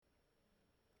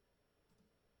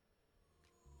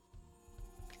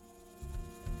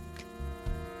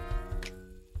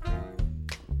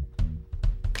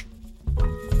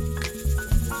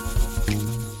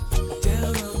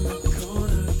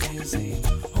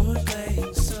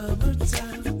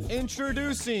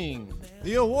Introducing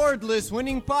the award list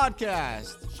winning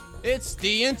podcast. It's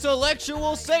the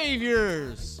Intellectual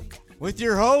Saviors with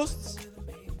your hosts,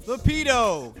 the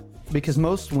Pedo. Because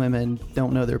most women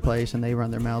don't know their place and they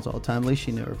run their mouths all the time. At least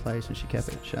she knew her place and she kept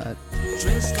it shut.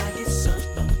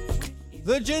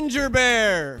 The Ginger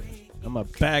Bear. I'm a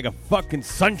bag of fucking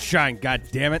sunshine,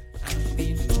 goddammit.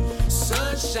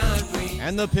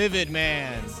 And the Pivot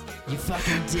Man. You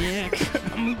fucking dick.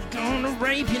 I'm gonna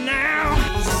rape you now.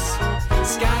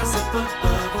 Skies above,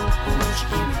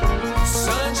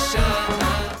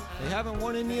 sunshine. They haven't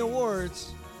won any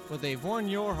awards, but they've won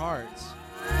your hearts.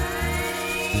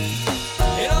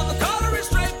 And on the collar is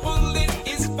straight bullet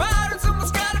is fire and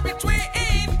someone's got to be between.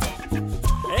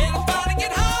 And I'm finding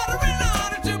it harder and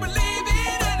harder to believe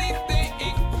in anything.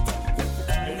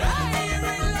 And I hear it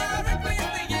loud and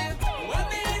clear again. One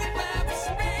minute by the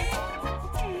speed.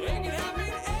 It can happen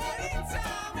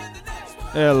anytime in the next one.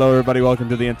 Hello, everybody. Welcome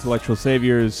to the Intellectual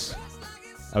Saviors.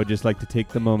 I would just like to take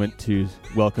the moment to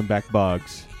welcome back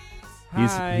Boggs.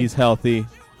 Hi. He's healthy.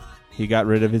 He got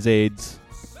rid of his AIDS.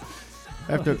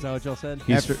 After Is that what y'all said?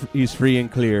 He's free and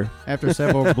clear. after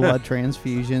several blood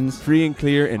transfusions. Free and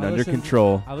clear and under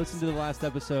control. I listened to the last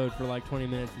episode for like 20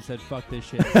 minutes and said, fuck this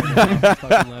shit.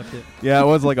 Fucking left it. Yeah, it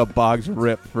was like a Boggs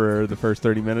rip for the first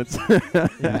 30 minutes.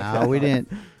 No, we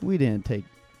didn't take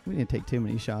too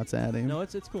many shots at him. No,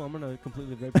 it's cool. I'm going to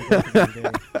completely rape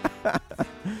the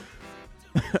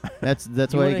That's the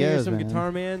you way want it to hear goes, some man.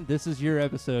 Guitar Man? This is your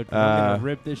episode. I'm going to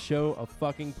rip this show a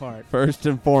fucking part. First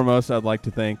and foremost, I'd like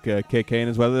to thank KK and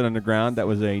his Weathered Underground. That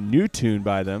was a new tune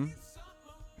by them.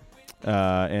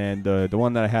 And the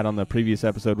one that I had on the previous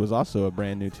episode was also a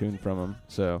brand new tune from them.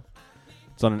 So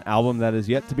it's on an album that is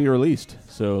yet to be released.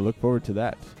 So look forward to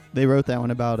that. They wrote that one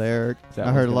about Eric. That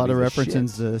I heard a one's lot gonna of be the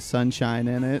references shit. to sunshine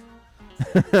in it.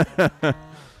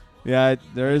 Yeah,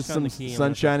 there is Found some the key and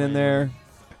sunshine left it in there.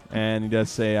 And he does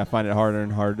say, I find it harder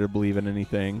and harder to believe in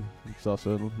anything. It's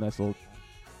also a nice little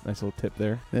tip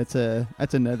there. That's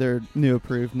another new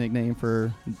approved nickname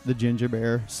for the Ginger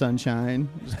Bear, Sunshine.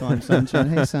 Just call him Sunshine.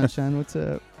 Hey, Sunshine, what's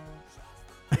up?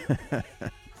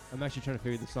 I'm actually trying to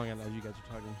figure this song out as you guys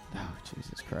are talking. Oh,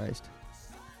 Jesus Christ.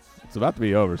 It's about to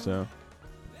be over, so.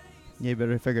 Yeah, you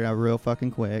better figure it out real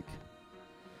fucking quick.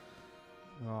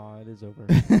 Oh, it is over.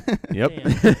 Yep.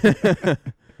 Damn.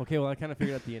 Okay, well, I kind of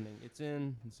figured out the ending. It's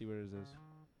in. Let's see where it is.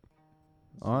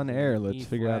 On air, let's E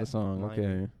figure out a flat song. minor.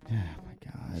 Okay. Oh, my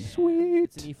God. Sweet.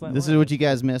 It's an E flat This is minor. what you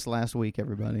guys missed last week,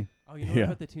 everybody. Oh, you know Yeah. what? I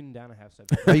put the tune down a half step.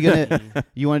 Are you gonna?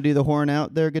 You want to do the horn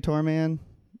out there, Guitar Man?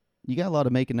 You got a lot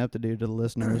of making up to do to the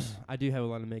listeners. I do have a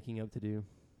lot of making up to do.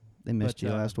 They missed But, you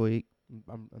last week.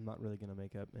 I'm not really going to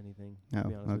make up anything, to Oh,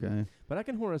 be honest with you. okay. But I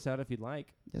can horn us out if you'd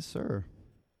like. Yes, sir.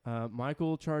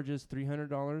 Michael charges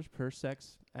 $300 per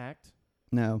sex act.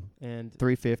 No, And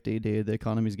 $350, dude. The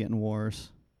economy's getting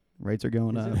worse. Rates are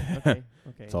going Is up. it?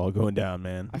 Okay. It's all going down,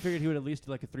 man. I figured he would at least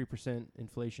do like a 3%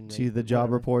 inflation rate. See the but job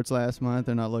whatever. reports last month.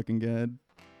 They're not looking good.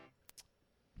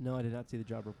 No, I did not see the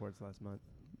job reports last month.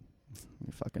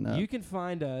 You're fucking up. You can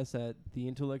find us at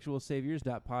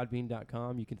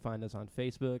theintellectualsaviors.podbean.com. You can find us on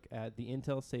Facebook at The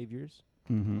Intel Saviors.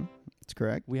 Mm-hmm. That's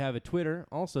correct. We have a Twitter,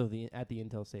 also at The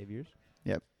Intel Saviors.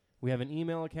 Yep. We have an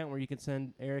email account where you can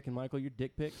send Eric and Michael your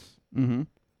dick pics. Mm-hmm.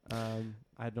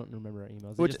 I don't remember our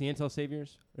emails. Is Which- it just The Intel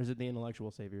Saviors, or is it The Intellectual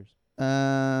Saviors?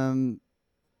 The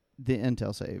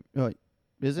Intel save. Oh, wait.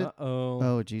 Is it? Uh-oh.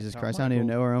 Oh, Jesus How Christ. I don't even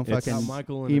Michael- know our own It's How fucking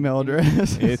Michael and email an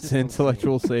address. It's system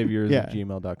intellectualsaviors Yeah. at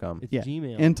gmail.com. It's Yeah.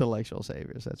 Gmail. Intellectual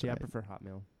Saviors. That's See, I right. prefer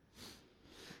Hotmail.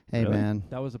 Hey, Really? man.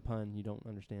 That was a pun. You don't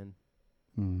understand.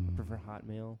 Mm. I prefer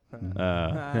Hotmail.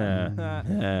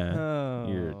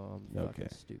 You're I'm okay. fucking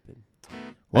stupid.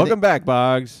 Welcome back,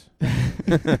 Boggs.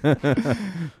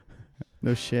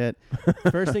 No shit.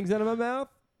 First things out of my mouth?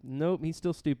 Nope, he's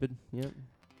still stupid. Yep.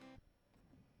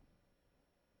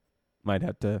 Might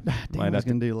have to. Damn, I was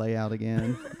going to do layout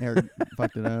again. Eric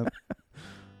fucked it up.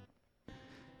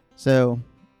 So,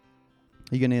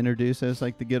 you going to introduce us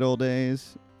like the good old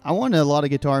days? I wanted a lot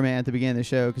of Guitar Man at the beginning of the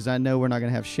show because I know we're not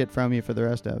going to have shit from you for the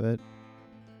rest of it.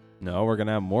 No, we're going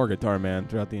to have more Guitar Man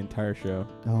throughout the entire show.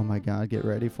 Oh, my God. Get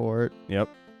ready for it. Yep.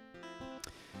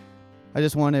 I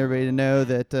just want everybody to know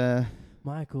that...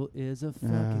 Michael is a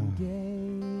fucking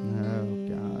gay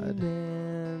God.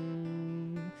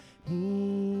 man. He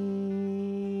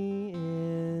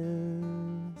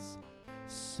is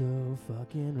so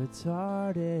fucking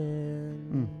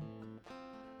retarded.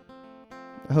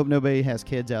 I hope nobody has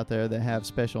kids out there that have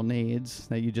special needs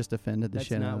that you just offended the That's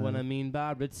shit out not of. what I mean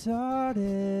by retarded.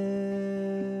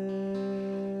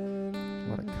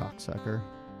 What a cocksucker.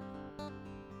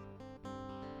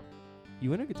 You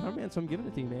win a guitar, man, so I'm giving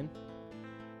it to you, man.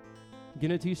 I'm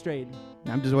giving it to you straight.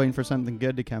 I'm just waiting for something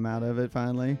good to come out of it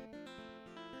finally.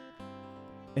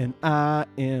 And I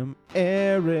am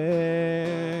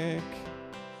Eric,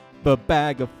 the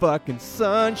bag of fucking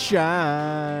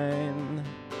sunshine.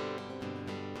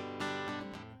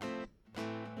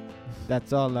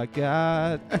 That's all I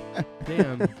got.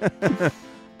 Damn.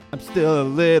 I'm still a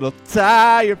little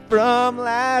tired from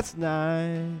last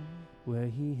night. Where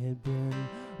he had been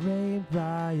raped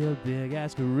by a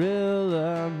big-ass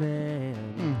gorilla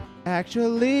man.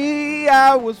 Actually,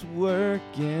 I was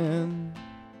working.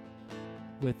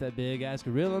 With that big-ass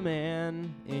gorilla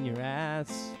man in your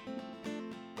ass.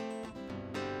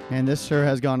 And this sure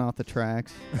has gone off the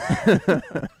tracks.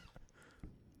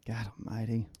 God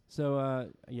almighty. So,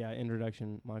 yeah,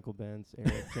 introduction, Michael Benz,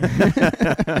 Eric,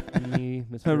 and me,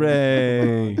 Mr.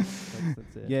 Hooray.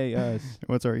 That's it. Yay, us.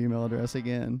 What's our email address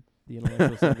again? The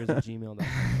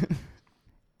intellectualsaviors@gmail.com.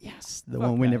 Yes, the Fuck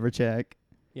one we that. never check.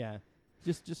 Yeah,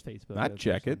 just Facebook. I'd or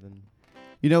check it. something.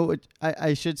 You know what?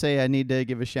 I should say I need to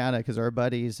give a shout out because our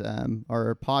buddies,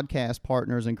 our podcast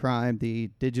partners in crime,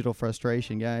 the Digital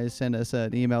Frustration guys, sent us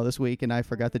an email this week, and I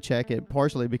forgot to check it,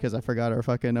 partially because I forgot our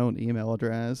fucking own email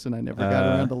address, and I never got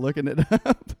around to looking it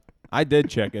up. I did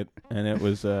check it, and it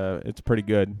was it's pretty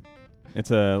good.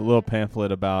 It's a little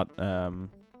pamphlet about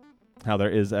how there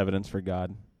is evidence for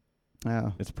God.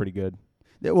 Oh. It's pretty good.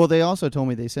 Well, they also told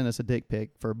me they sent us a dick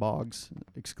pic for Boggs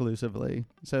exclusively,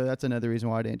 so that's another reason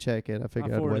why I didn't check it. I I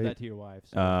figured I'd forwarded wait. that to your wife.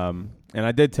 So. And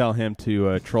I did tell him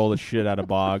to troll the shit out of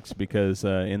Boggs because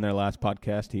in their last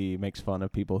podcast he makes fun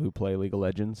of people who play League of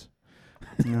Legends.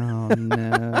 Oh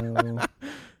no!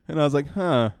 And I was like,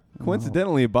 huh.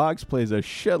 Coincidentally, Boggs plays a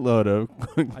shitload of.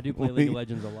 I do play League of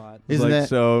Legends a lot. It's Isn't like, that-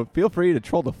 so feel free to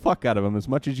troll the fuck out of him as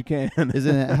much as you can.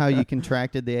 Isn't it how you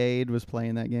contracted the AIDS was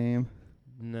playing that game?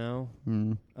 No.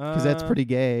 Because that's pretty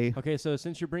gay. Okay, so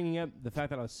since you're bringing up the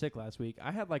fact that I was sick last week,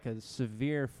 I had like a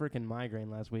severe freaking migraine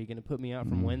last week, and it put me out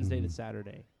from Wednesday to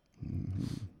Saturday.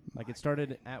 Like it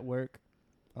started at work.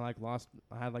 I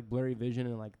had like blurry vision,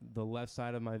 and like the left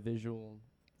side of my visual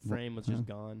frame was just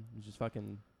gone. It was just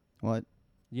fucking. What?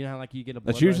 You know how like you get a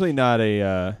blood That's usually rush? not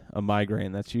a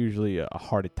migraine. That's usually a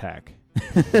heart attack.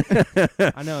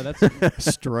 I know that's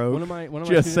Stroke. one of my Just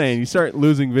students- saying, you start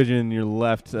losing vision in your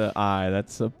left eye.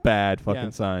 That's a bad fucking Yeah.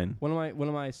 sign. One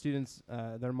of my students,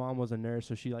 their mom was a nurse,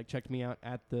 so she like checked me out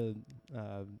at the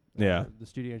the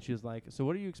studio, and she was like, "So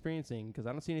what are you experiencing? Because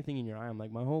I don't see anything in your eye." I'm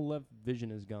like, "My whole left vision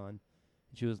is gone."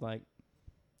 And she was like,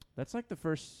 "That's like the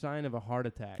first sign of a heart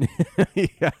attack."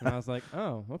 Yeah. And I was like,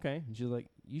 "Oh, okay." And she was like,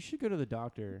 "You should go to the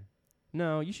doctor."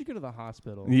 No, you should go to the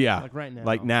hospital. Yeah. Like right now.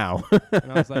 Like now.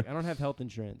 And I was like, "I don't have health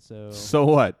insurance, so." So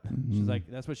what? She's like,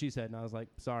 "That's what she said," and I was like,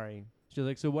 "Sorry." She's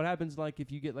like, "So what happens like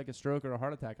if you get like a stroke or a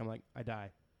heart attack?" I'm like, "I die."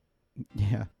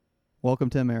 Yeah. Welcome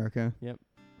to America.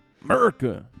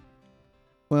 America.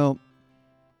 Well,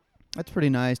 that's pretty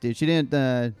nice, dude. She didn't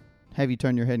have you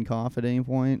turn your head and cough at any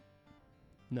point.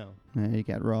 No. Yeah, you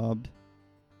got robbed.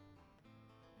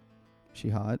 She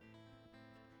hot.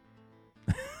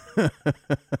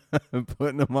 I'm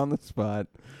putting them on the spot.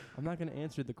 I'm not going to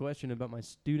answer the question about my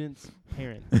student's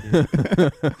parent. Dude.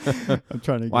 I'm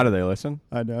trying to. Why do they listen?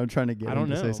 I know. I'm trying to get I don't him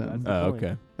to know. say something. That's- Oh, point.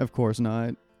 okay. Of course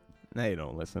not. They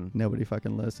don't listen. Nobody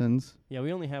fucking listens. Yeah,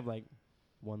 we only have like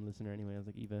one listener anyway. I was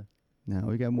like, Eva. No,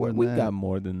 we got more than We that. got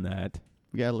more than that.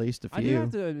 We got at least a I do few.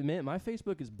 have to admit, my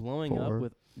Facebook is blowing 4. up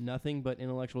with nothing but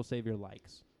intellectual savior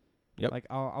likes. Yep. Like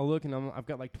I'll look and I've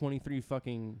got like 23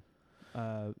 fucking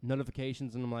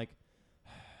notifications, and I'm like,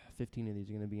 15 of these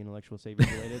are going to be intellectual savior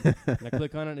related. And I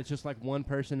click on it, and it's just like one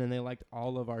person, and they liked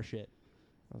all of our shit.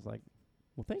 I was like,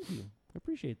 well, thank you. I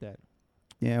appreciate that.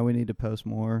 Yeah, we need to post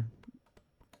more.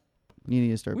 You need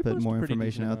to start We putting post a more pretty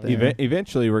information decent out amount. there.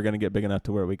 Eventually, we're going to get big enough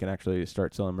to where we can actually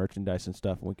start selling merchandise and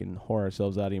stuff, and we can whore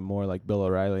ourselves out even more like Bill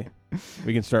O'Reilly.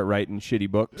 We can start writing shitty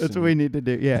books. That's and what we need to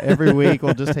do. Yeah, every week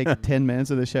we'll just take 10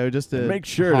 minutes of the show just to make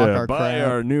sure hawk to our buy crap.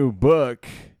 our new book,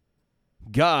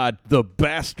 God, the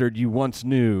Bastard You Once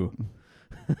Knew.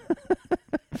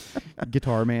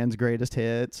 Guitar Man's Greatest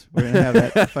Hits. We're going to have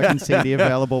that fucking CD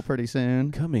available pretty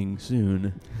soon. Coming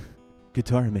soon,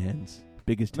 Guitar Man's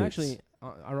Biggest I'm Hits. actually,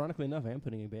 ironically enough, I am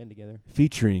putting a band together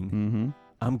Featuring Mm-hmm.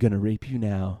 I'm Gonna Rape You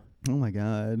Now. Oh, my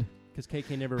God. because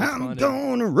KK never I'm responded.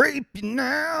 gonna rape you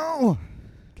now.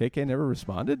 KK never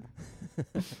responded?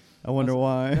 I wonder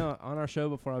why. No, on our show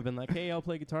before, I've been like, "Hey, I'll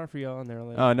play guitar for y'all," and they're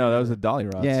like, Oh, no, that was a Dolly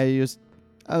Rods. Yeah, you just...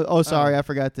 Oh, sorry. I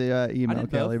forgot to email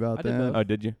did Kelly both. about I did that. both. Oh,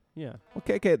 did you? Yeah. Well,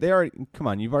 KK, they already... Come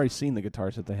on, you've already seen the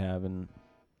guitars that they have, and,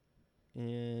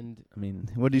 And I mean...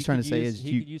 What he's trying to say use, is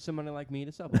he you... could use somebody like me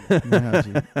to supplement. No,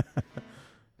 gee.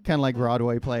 kind of like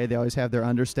Broadway play. They always have their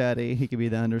understudy. He could be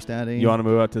the understudy. You want to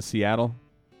move out to Seattle?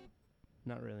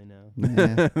 Not really, no.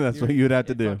 Nah. That's what you'd have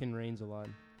to It do. fucking rains a lot.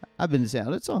 I've been to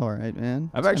Seattle. It's all right,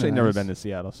 man. I've It's actually kinda never nice. been to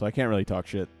Seattle, so I can't really talk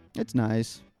shit. It's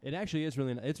nice. It actually is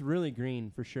really. It's really green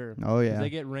for sure. Oh 'Cause yeah. they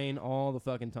get rain all the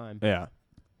fucking time. Yeah.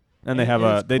 And And they have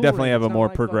it's they cool definitely rain. have a It's not more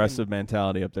like progressive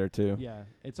mentality up there too. Yeah,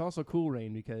 it's also cool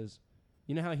rain because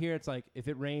you know how here it's like if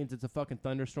it rains, it's a fucking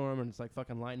thunderstorm and it's like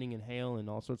fucking lightning and hail and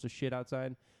all sorts of shit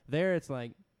outside. There, it's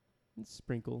like it's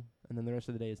sprinkle, and then the rest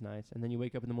of the day is nice. And then you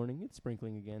wake up in the morning, it's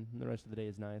sprinkling again, and the rest of the day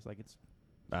is nice. Like it's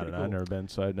I don't pretty know. I've cool. never been,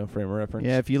 so I have no frame of reference.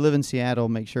 Yeah, if you live in Seattle,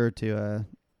 make sure to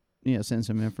send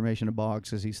some information to Boggs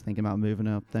because he's thinking about moving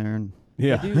up there. And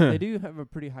Yeah. They do have a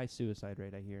pretty high suicide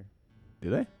rate, I hear. Do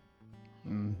they? I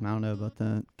don't know about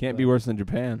that. Can't be worse than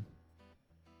Japan.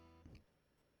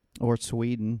 Or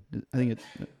Sweden. I think it's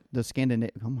the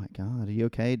Scandinavian. Oh my God, are you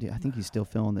okay? I think he's still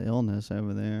feeling the illness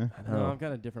over there. I No, know. I've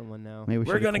got a different one now. Maybe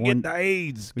We're gonna get the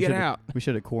AIDS. Get out. We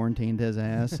should have quarantined his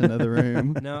ass in another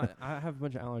room. No, I have a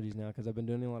bunch of allergies now because I've been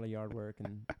doing a lot of yard work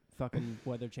and fucking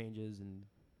weather changes and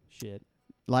shit.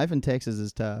 Life in Texas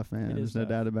is tough, man. It There's is no tough.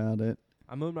 doubt about it.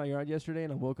 I mowed my yard yesterday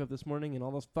and I woke up this morning and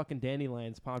all those fucking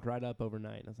dandelions popped right up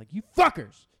overnight. And I was like, you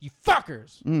fuckers! You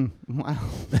fuckers! Wow.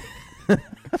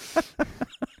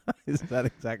 Is that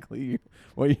exactly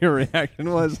what your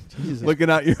reaction was? Jesus. Looking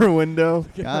out your window.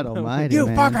 God almighty, You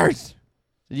man. fuckers!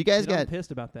 You guys Dude, I'm got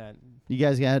pissed about that.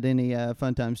 any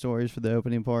fun time stories for the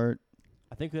opening part?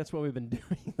 I think that's what we've been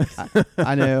doing.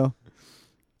 I know.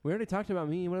 We already talked about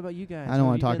me. What about you guys? I don't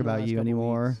want to talk about you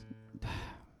anymore.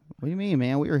 What do you mean,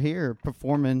 man? We were here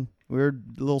performing. We were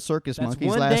little circus That's monkeys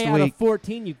one last day out week. of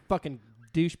 14, you fucking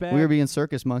douchebag. We were being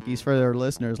circus monkeys for our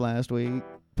listeners last week,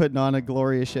 putting on a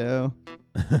glorious show.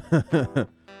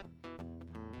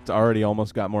 It's already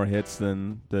almost got more hits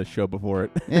than the show before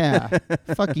it. Yeah.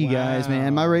 Fuck you guys,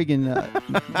 man. My Wow. Reagan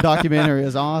documentary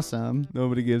is awesome.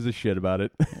 Nobody gives a shit about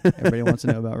it. Everybody wants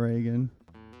to know about Reagan.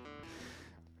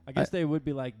 I guess they would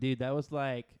be like, dude, that was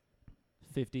like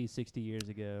 50, 60 years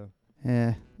ago.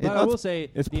 Yeah. But I will say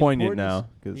It's the poignant importance- now.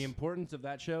 'Cause The importance of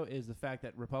that show is the fact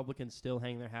that Republicans still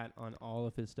hang their hat on all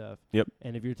of his stuff. Yep.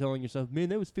 And if you're telling yourself, man,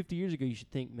 that was 50 years ago, you should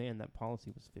think, man, that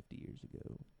policy was 50 years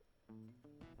ago.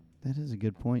 That is a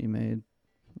good point you made.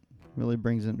 Really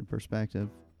brings it into perspective.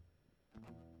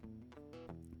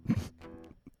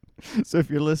 So if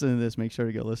you're listening to this, make sure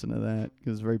to go listen to that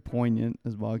because it's very poignant,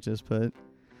 as Boggs just put. as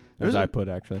There's I a- put,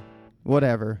 actually.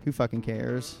 Whatever. Who fucking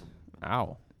cares?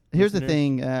 Ow. Here's the Listeners,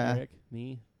 thing. Eric,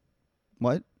 me,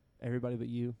 What? everybody but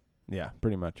you. Yeah,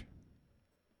 pretty much.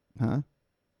 Huh?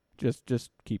 Just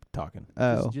keep talking.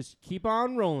 Oh. Just keep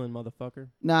on rolling, motherfucker.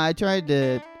 Nah, I tried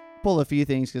to pull a few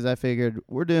things because I figured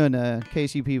we're doing in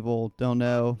case you people don't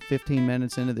know, 15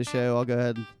 minutes into the show, I'll go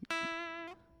ahead and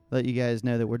let you guys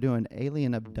know that we're doing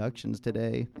alien abductions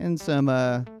today and some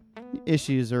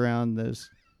issues around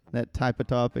that type of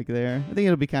topic there. I think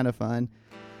it'll be kind of fun.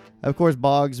 Of course,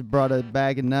 Boggs brought a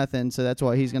bag of nothing, so that's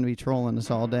why he's going to be trolling us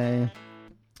all day.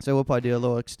 So we'll probably do a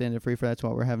little extended free for that's why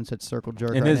we're having such circle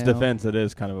jerk In right his now. defense, it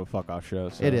is kind of a fuck-off show.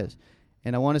 So. It is.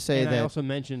 And I want to say And I that, also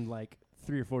mentioned like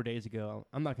 3 or 4 days ago,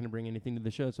 I'm not going to bring anything to the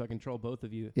show so I can troll both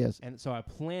of you. yes, And so I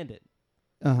planned it.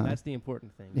 uh-huh. That's the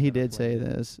important thing. He that I did say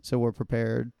planned it. this, so we're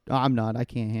prepared. Oh, I'm not. I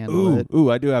can't handle it. Ooh,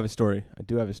 I do have a story.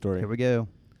 Here we go.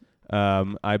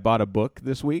 I bought a book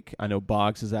this week. I know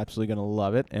Boggs is absolutely going to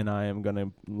love it, and I am going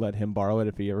to let him borrow it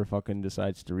if he ever fucking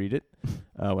decides to read it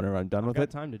whenever I'm done I've with got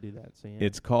it. time to do that. So yeah.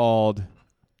 It's called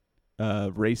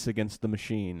Race Against the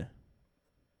Machine.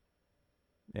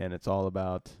 And it's all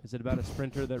about... Is it about a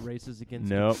sprinter that races against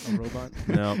Nope. a robot?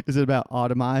 No. Is it about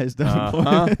automized Uh-huh.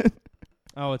 unemployment?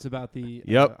 Oh, it's about the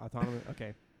Yep. autonomous.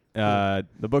 Okay,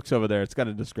 The book's over there. It's got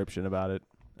a description about it.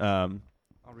 I'll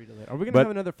read it later. Are we gonna But-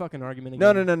 have another fucking argument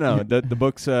No, again? no. The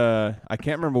book's I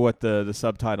can't remember what the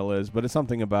subtitle is, but it's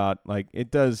something about like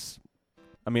it does.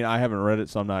 I mean, I haven't read it,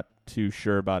 so I'm not too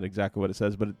sure about exactly what it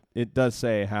says, but it does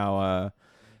say how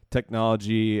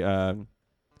technology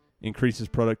increases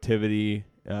productivity,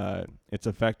 its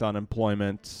effect on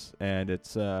employment, and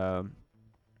its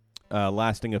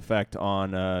lasting effect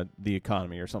on the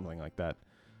economy or something like that.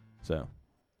 So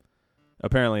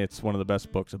apparently, it's one of the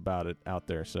best books about it out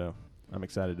there. So. I'm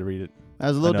excited to read it. I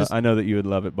was a little I know that you would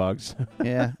love it, Boggs.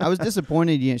 yeah. I was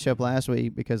disappointed you didn't show up last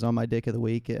week because on my dick of the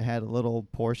week it had a little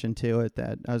portion to it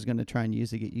that I was going to try and use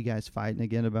to get you guys fighting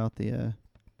again about the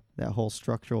that whole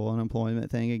structural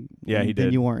unemployment thing. Yeah, he And then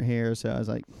did. you weren't here, so I was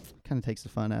like, kind of takes the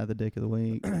fun out of the dick of the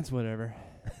week. It's whatever.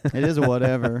 It is a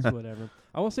whatever. It's whatever.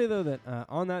 I will say though that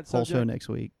on that Whole subject, show next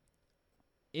week.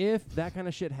 if that kind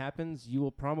of shit happens, you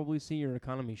will probably see your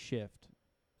economy shift.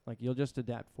 Like, you'll just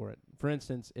adapt for it. For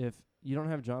instance, if you don't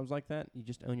have jobs like that, you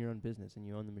just own your own business and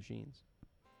you own the machines.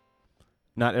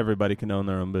 Not everybody can own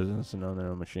their own business and own their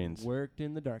own machines. Worked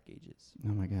in the dark ages.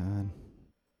 Oh my God.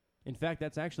 In fact,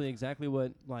 that's actually exactly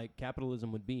what like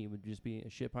capitalism would be. It would just be a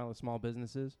shit pile of small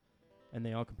businesses, and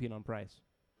they all compete on price.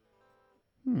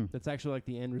 That's actually like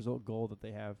the end result goal that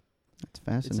they have. That's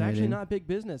fascinating. It's actually not big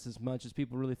business as much as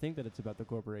people really think that it's about the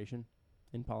corporation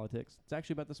in politics. It's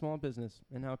actually about the small business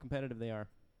and how competitive they are.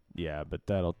 Yeah, but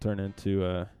that'll turn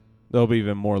into there'll be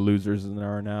even more losers than there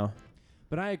are now.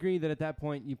 But I agree that at that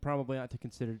point, you probably ought to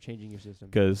consider changing your system.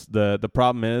 Because the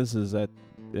problem is that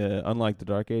unlike the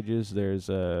Dark Ages, there's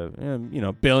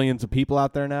billions of people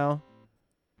out there now.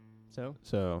 So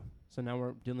now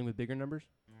we're dealing with bigger numbers?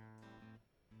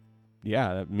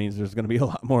 Yeah, that means there's going to be a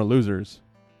lot more losers.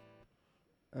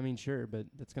 I mean, sure, but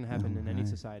that's going to happen in any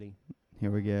society.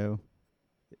 Here we go.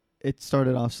 It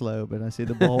started off slow, but I see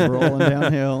the ball rolling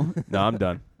downhill. No, I'm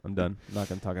done. I'm not going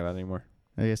to talk about it anymore.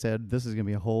 Like I said, this is going to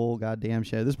be a whole goddamn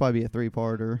show. This will probably be a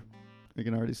 3-parter. We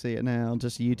can already see it now.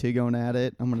 Just you two going at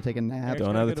it. I'm going to take a nap. Eric's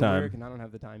Don't gotta have go the to time. work, and I don't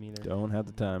have the time either. Don't have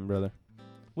the time, brother.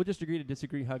 We'll just agree to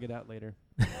disagree, hug it out later.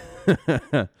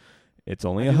 It's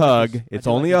only I a do like hug. this- I It's do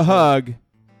like only this a show. hug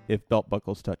if belt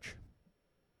buckles touch.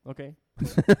 Okay.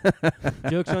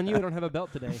 Joke's on you, I don't have a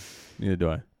belt today. Neither do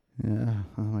I. Yeah.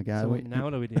 Oh my God. So we, now what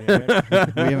do we do, Eric?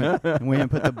 we haven't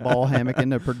put the ball hammock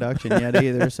into production yet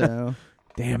either. So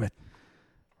Damn it.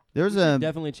 there's We should a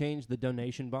definitely change the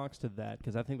donation box to that,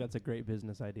 because I think that's a great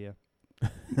business idea.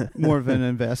 more of an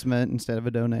investment instead of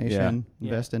a donation. Yeah.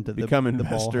 Invest into Become the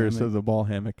investors ball of the ball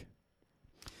hammock.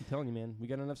 I'm telling you, man, we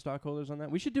got enough stockholders on that.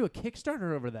 We should do a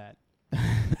Kickstarter over that.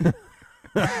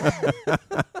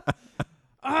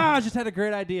 I just had a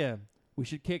great idea. We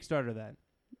should Kickstarter that.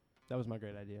 That was my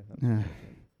great idea. That was my hammock.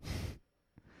 great idea.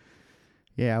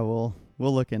 Yeah, we'll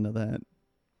look into that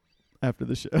after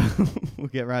the show. We'll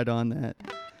get right on that.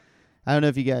 I don't know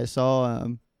if you guys saw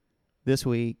this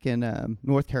week in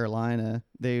North Carolina.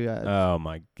 They Oh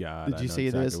my God! Did I you know see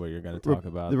exactly this? what you're going to talk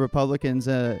about? the Republicans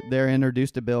they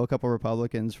introduced a bill. A couple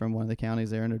Republicans from one of the counties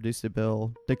there introduced a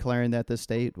bill declaring that the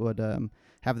state would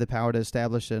have the power to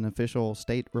establish an official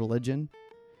state religion.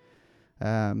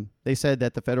 They said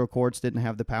that the federal courts didn't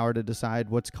have the power to decide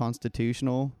what's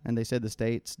constitutional, and they said the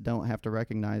states don't have to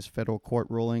recognize federal court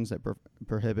rulings that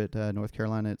prohibit North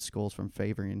Carolina its schools from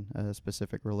favoring a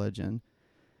specific religion.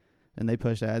 And they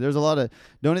pushed that. There's a lot of...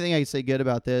 The only thing I can say good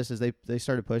about this is they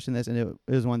started pushing this, and it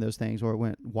was one of those things where it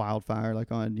went wildfire,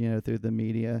 like on, through the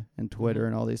media and Twitter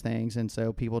and all these things, and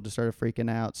so people just started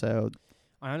freaking out. So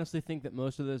I honestly think that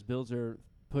most of those bills are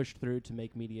pushed through to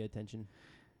make media attention.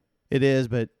 it is,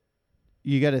 but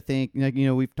you got to think, like,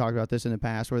 we've talked about this in the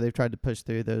past where they've tried to push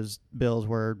through those bills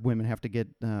where women have to get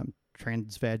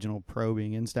transvaginal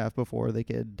probing and stuff before they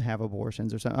could have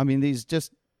abortions or something. I mean, these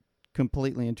just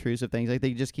completely intrusive things. Like,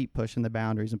 they just keep pushing the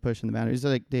boundaries and pushing the boundaries.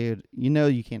 They're like, dude,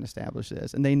 you can't establish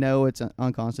this. And they know it's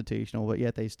unconstitutional, but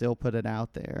yet they still put it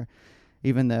out there,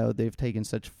 even though they've taken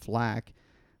such flack.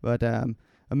 But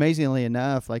amazingly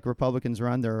enough, like, Republicans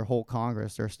run their whole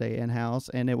Congress, their state and House,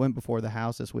 and it went before the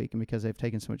House this week. And because they've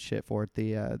taken so much shit for it,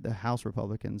 the House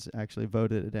Republicans actually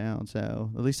voted it down.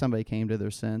 So at least somebody came to their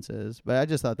senses. But I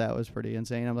just thought that was pretty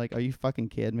insane. I'm like, are you fucking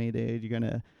kidding me, dude? You're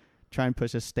gonna try and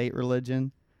push a state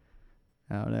religion?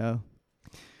 I don't know.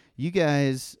 You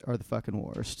guys are the fucking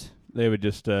worst. They would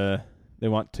just they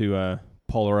want to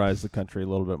polarize the country a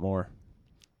little bit more.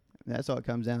 That's all it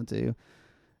comes down to.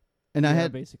 And Yeah, I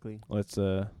had basically. Let's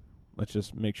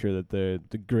just make sure that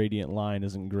the gradient line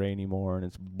isn't gray anymore and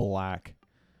it's black.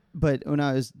 But when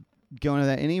I was going to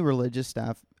that, any religious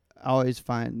stuff, I always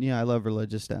find, I love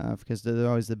religious stuff because they're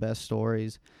always the best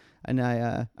stories. And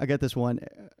I got this one.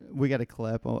 We got a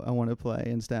clip I want to play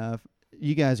and stuff.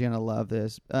 You guys are going to love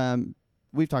this.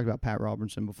 We've talked about Pat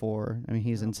Robertson before. I mean,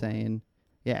 he's insane.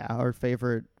 Yeah, our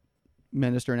favorite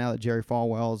minister now that Jerry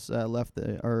Falwell's left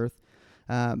the earth.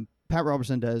 Pat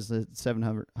Robertson does the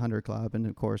 700 Club, and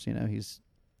of course, he's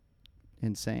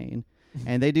insane.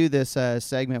 And they do this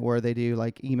segment where they do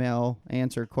like email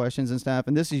answer questions and stuff.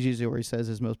 And this is usually where he says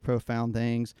his most profound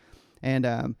things. And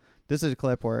this is a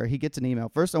clip where he gets an email.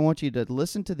 First, I want you to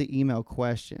listen to the email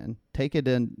question. Take it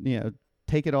in,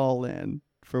 take it all in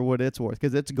for what it's worth,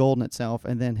 because it's gold in itself.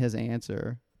 And then his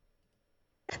answer.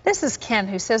 This is Ken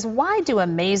who says, why do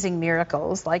amazing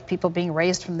miracles like people being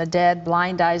raised from the dead,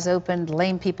 blind eyes opened,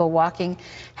 lame people walking,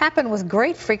 happen with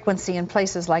great frequency in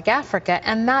places like Africa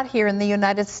and not here in the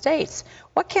United States?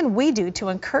 What can we do to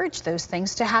encourage those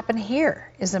things to happen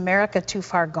here? Is America too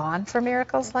far gone for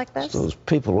miracles like this? Those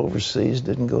people overseas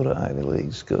didn't go to Ivy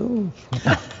League schools.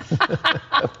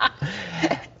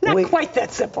 Not quite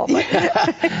that simple.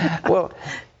 But Well,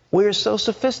 we're so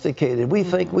sophisticated. We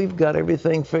think we've got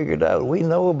everything figured out. We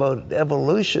know about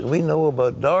evolution. We know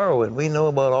about Darwin. We know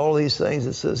about all these things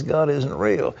that says God isn't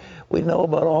real. We know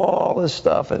about all this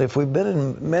stuff. And if we've been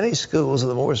in many schools,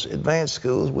 the more advanced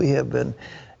schools, we have been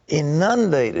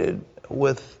inundated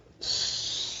with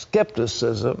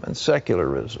skepticism and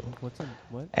secularism.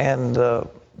 What? And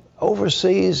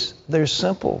overseas, they're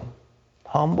simple,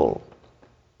 humble.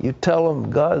 You tell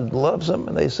them God loves them,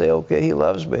 and they say, okay, he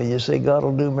loves me. And you say, God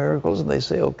will do miracles, and they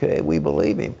say, okay, we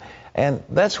believe him. And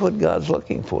that's what God's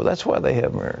looking for. That's why they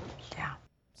have miracles. yeah.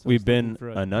 So We've he's been looking for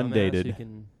a inundated. dumbass who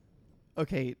can-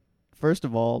 Okay, first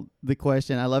of all, the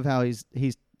question, I love how he's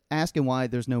asking why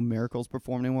there's no miracles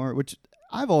performed anymore, which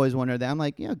I've always wondered that. I'm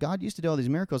like, God used to do all these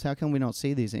miracles. How come we don't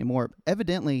see these anymore?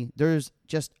 Evidently, there's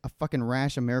just a fucking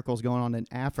rash of miracles going on in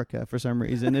Africa for some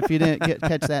reason. If you didn't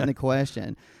catch that in the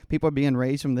question, people are being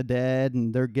raised from the dead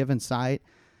and they're given sight.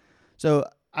 So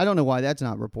I don't know why that's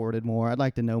not reported more. I'd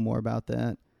like to know more about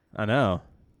that. I know.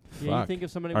 Yeah, you Fuck. think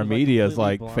if somebody Our was, media is completely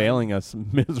like blind- failing us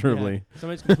miserably. Yeah,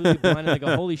 somebody's completely blind and they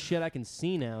go, holy shit, I can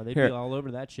see now. They'd Here, be all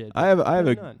over that shit. I have but a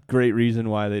they're not. great reason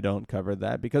why they don't cover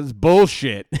that, because it's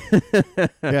bullshit.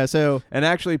 Yeah, so And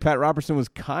actually, Pat Robertson was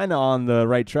kind of on the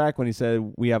right track when he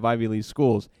said we have Ivy League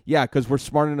schools. Yeah, because we're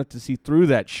smart enough to see through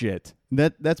that shit.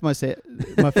 that's my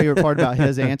favorite part about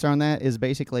his answer on that is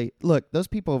basically, look, those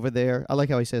people over there, I like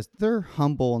how he says, they're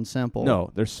humble and simple.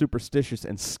 No, they're superstitious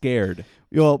and scared.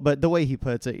 Well, but the way he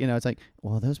puts it, it's like,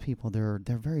 well, those people, they're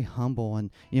very humble,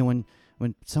 and when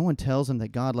someone tells them that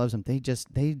God loves them, they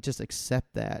just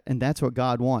accept that, and that's what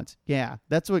God wants. Yeah,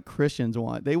 that's what Christians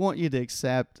want. They want you to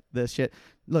accept this shit.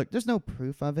 Look, there's no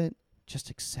proof of it. Just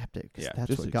accept it, because Yeah, that's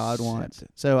just what God accept wants.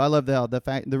 it. So I love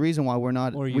the reason why we're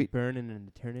not. Or you we, burn in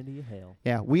an eternity of hell.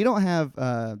 yeah, we don't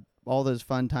have all those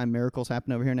fun time miracles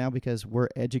happen over here now because we're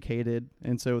educated,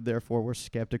 and so therefore we're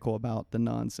skeptical about the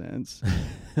nonsense.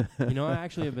 You know, I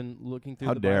actually have been looking through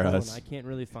How the dare Bible, us. and I can't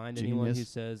really find anyone who Genius.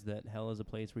 says that hell is a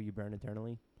place where you burn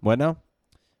eternally. What now?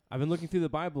 I've been looking through the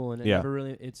Bible, and it Yeah. never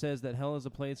really. It says that hell is a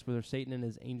place where Satan and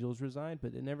his angels reside,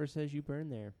 but it never says you burn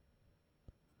there.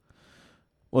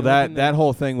 Well, The only thing that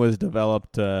whole thing was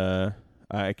developed.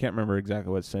 I can't remember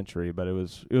exactly what century, but it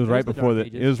was right the before Dark the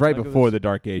Ages. it was right Like it before was- the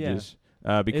Dark yeah. Ages.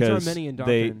 Because Arminian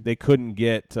they doctrine. couldn't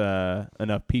get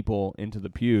enough people into the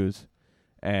pews,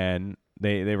 and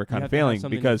they were You kind have of to have failing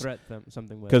something to because threat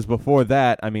something with. before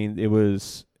that, I mean, it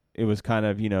was kind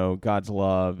of God's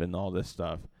love and all this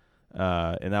stuff,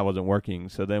 and that wasn't working.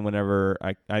 So then whenever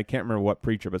I can't remember what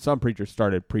preacher, but some preacher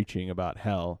started preaching about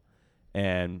hell,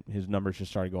 and his numbers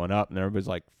just started going up, and everybody's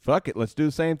like, "Fuck it, let's do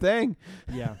the same thing."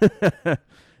 Yeah.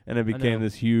 And it became know.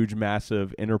 this huge,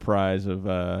 massive enterprise of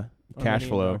cash Arminian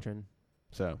flow. doctrine.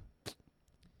 So,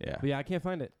 yeah, But yeah, I can't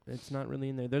find it. It's not really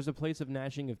in there. There's a place of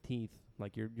gnashing of teeth.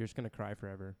 Like you're just gonna cry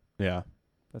forever. yeah.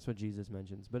 That's what Jesus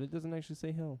mentions. But it doesn't actually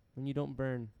say hell. When you don't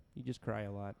burn, you just cry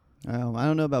a lot. I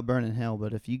don't know about burning hell,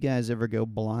 but if you guys ever go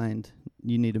blind,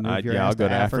 you need to move your yeah, ass I'll go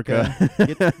to Africa.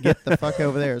 get the fuck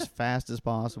over there as fast as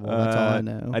possible. That's all I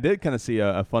know. I did kind of see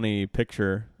a funny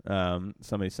picture.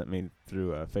 Somebody sent me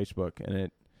through Facebook, and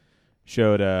it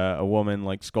showed a woman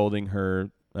like scolding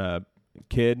her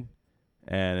kid,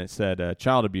 and it said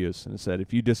child abuse, and it said,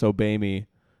 "If you disobey me,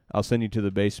 I'll send you to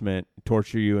the basement,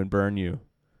 torture you, and burn you."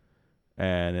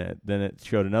 And then it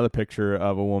showed another picture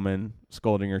of a woman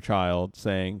scolding her child,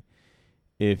 saying,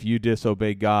 "If you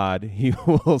disobey God, He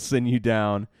will send you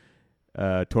down,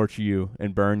 torture you,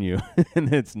 and burn you."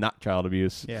 And it's not child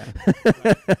abuse. yeah.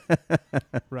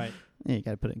 Right. Yeah, you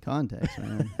got to put it in context,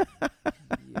 man.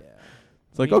 Yeah.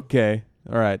 It's like, Me- okay,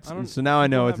 all right. I don't- So now I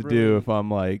know people what to have do really- if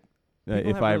I'm like, people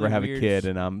if have I ever really have a weird kid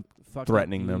and I'm Fucked up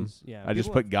threatening them. views. Yeah. I just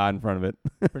people put God in front of it.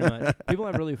 have, pretty much. People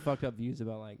have really fucked up views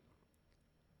about like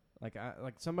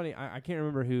somebody I can't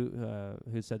remember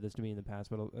who said this to me in the past,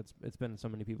 but it's been so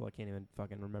many people I can't even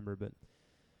fucking remember. But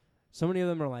so many of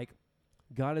them are like,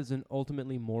 God is an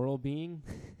ultimately moral being.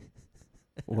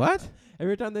 What?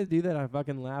 Every time they do that, I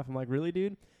fucking laugh. I'm like, really,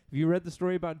 dude? Have you read the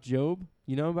story about Job?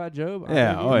 You know about Job?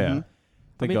 Yeah. I Oh mean, yeah. Mhm.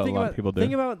 I think a lot of people do.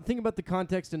 Think about the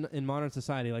context in modern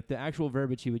society, like the actual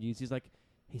verbiage he would use. He's like,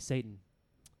 "Hey, Satan,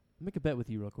 I'll make a bet with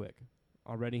you real quick."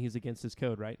 Already, he's against his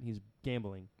code, right? He's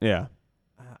gambling. Yeah.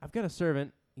 I've got a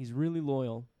servant. He's really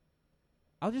loyal.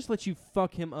 I'll just let you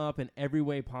fuck him up in every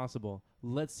way possible.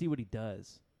 Let's see what he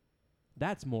does.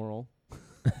 That's moral.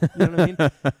 You know what I mean?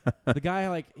 The guy,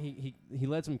 like, he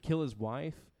lets him kill his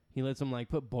wife. He lets him, like,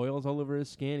 put boils all over his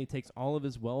skin. He takes all of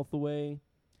his wealth away.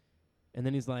 And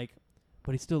then he's like,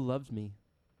 but he still loves me.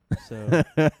 So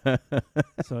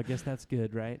I guess that's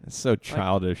good, right? It's so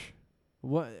childish.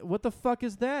 What the fuck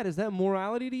is that? Is that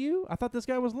morality to you? I thought this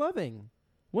guy was loving.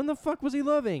 When the fuck was he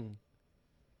loving?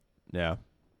 Yeah.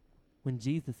 When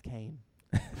Jesus came.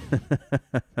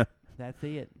 That's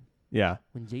it. Yeah.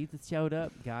 When Jesus showed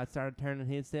up, God started turning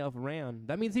himself around.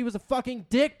 That means he was a fucking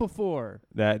dick before.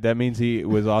 That means he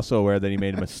was also aware that he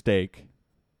made a mistake.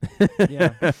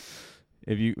 Yeah.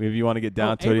 If you want to get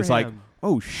down to Abraham. it, it's like,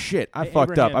 oh shit, I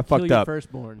fucked Abraham, up. kill your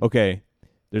firstborn. Okay,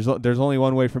 there's only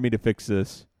one way for me to fix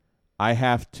this. I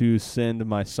have to send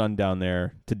my son down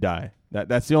there to die.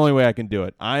 That's the only way I can do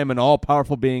it. I am an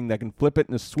all-powerful being that can flip it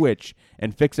in a switch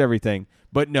and fix everything.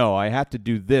 But no, I have to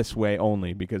do this way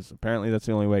only because apparently that's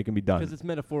the only way it can be done. Because it's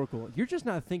metaphorical. You're just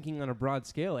not thinking on a broad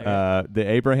scale, Eric. The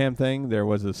Abraham thing, there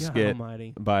was a skit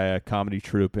almighty. by a comedy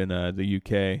troupe in the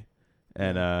UK,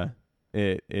 and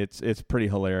it's pretty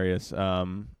hilarious.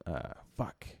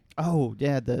 Fuck. Oh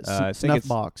yeah, the I think snuff it's-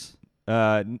 box.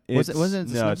 Wasn't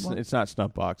it no, Snuff Box? it's not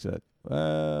Snuff Box.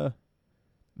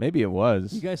 Maybe it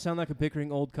was. You guys sound like a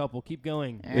bickering old couple. Keep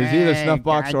going. It was either Snuff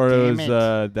Box or it was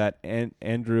it. that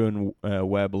Andrew and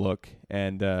Webb look,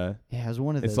 and Yeah, it was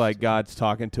one of those. it's like God's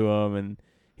talking to him, and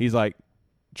he's like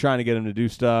trying to get him to do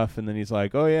stuff, and then he's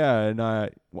like, "Oh yeah, and I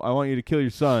want you to kill your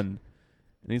son,"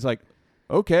 and he's like,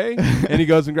 "Okay," and he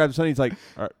goes and grabs his son. He's like,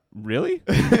 "Really?"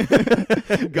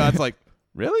 God's like,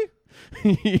 "Really?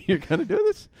 You're gonna do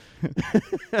this?"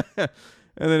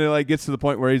 And then it like gets to the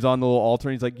point where he's on the little altar,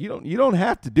 and he's like, "You don't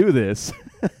have to do this."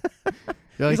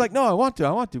 He's like, "No, I want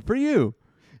to for you."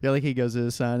 Yeah, like he goes to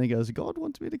his son, he goes, "God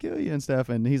wants me to kill you," and stuff,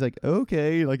 and he's like,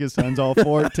 "Okay," like his son's all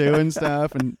for it too and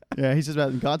stuff, and yeah, he's just about,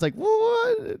 and God's like,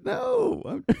 "What? No,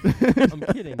 I'm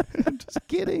kidding. I'm just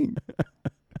kidding."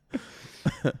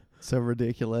 So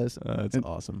ridiculous. It's and,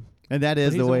 awesome. and that But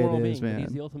is he's the a way moral it being, is, but man. He's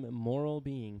the ultimate moral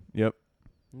being. Yep.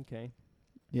 Okay.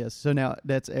 Yes. So now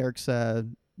that's Eric's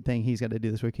thing he's got to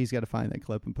do this week. He's got to find that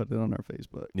clip and put it on our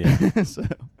Facebook. Yeah. So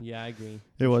Yeah, I agree.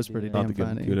 it was should do pretty that. Not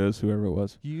damn the funny. kudos, whoever it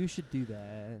was. You should do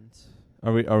that.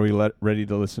 Are we ready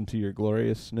to listen to your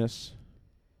gloriousness?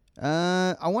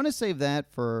 I want to save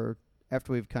that for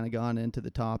after we've kind of gone into the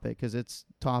topic because it's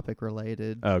topic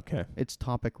related. Okay. It's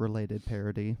topic related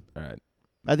parody. All right.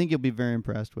 I think you'll be very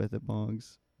impressed with it,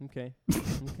 Boggs. Okay.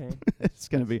 Okay. It's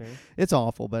gonna That's be. fair. It's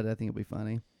awful, but I think it'll be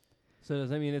funny. So does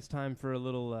that mean it's time for a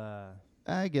little,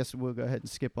 I guess we'll go ahead and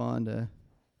skip on to.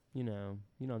 you know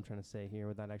what I'm trying to say here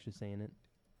without actually saying it?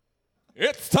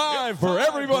 It's time for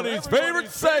everybody's favorite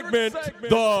segment,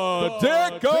 the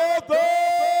Dick of the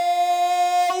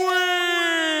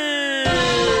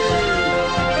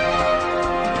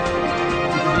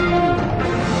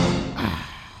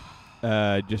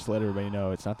Just let everybody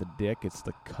know it's not the dick, it's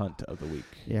the cunt of the week.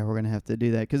 Yeah, we're gonna have to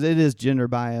do that because it is gender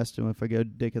biased. And if I go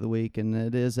Dick of the Week, and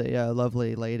it is a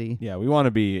lovely lady. Yeah, we want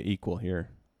to be equal here.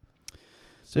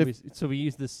 So If- we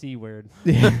use the C word.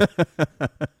 Yeah.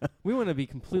 We want to be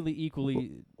completely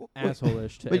equally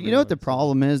asshole-ish to But you know what the everyone, so-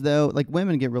 problem is, though? Like,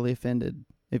 women get really offended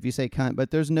if you say cunt, but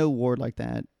there's no word like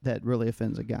that really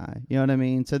offends a guy. You know what I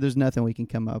mean? So there's nothing we can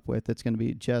come up with that's going to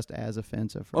be just as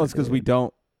offensive. For Well, a it's because we dude.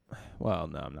 don't. Well,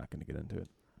 no, I'm not going to get into it.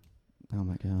 Oh,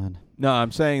 my God. No,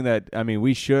 I'm saying that, I mean,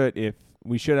 we should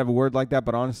have a word like that,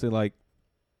 but honestly, like,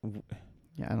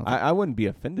 Yeah, I don't I wouldn't be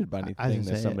offended by I was anything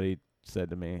gonna that say somebody said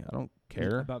to me. I don't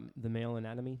care. About the male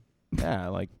anatomy. Yeah,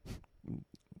 like,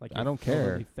 Like I you're don't care.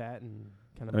 overly fat and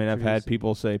kind of. I mean, I've had obtrusive.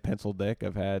 people say pencil dick.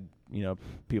 I've had,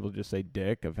 people just say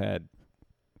dick. I've had,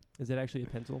 Is it actually a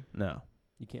pencil? no.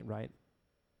 You can't write.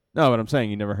 No, but I'm saying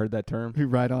you never heard that term? You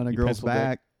write on a You girl's pencil dick?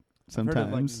 back I've heard of like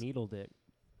sometimes. needle dick.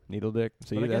 Needle dick?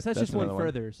 See, But I guess that's just one another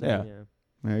further. So, Yeah. yeah.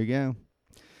 There you go.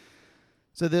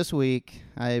 So this week,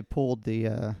 I pulled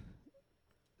the...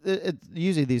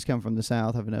 usually these come from the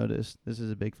South, I've noticed. This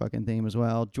is a big fucking theme as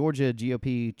well. Georgia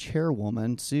GOP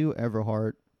chairwoman Sue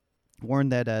Everhart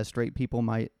warned that straight people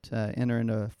might enter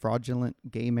into fraudulent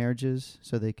gay marriages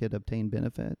so they could obtain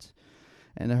benefits.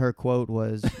 And her quote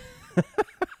was...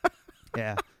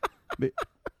 yeah.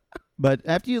 But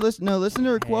after you listen to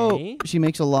her quote, Hey. she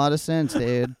makes a lot of sense,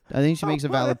 dude. I think she makes a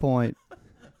valid point.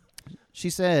 She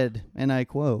said, and I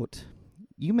quote,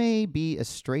 "You may be as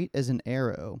straight as an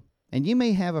arrow, and you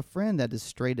may have a friend that is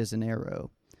straight as an arrow.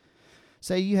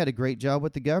 Say you had a great job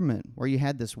with the government, or you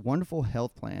had this wonderful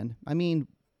health plan. I mean,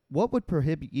 what would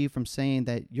prohibit you from saying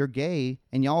that you're gay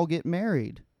and y'all get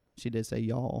married? She did say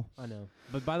y'all. I know.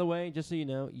 But by the way, just so you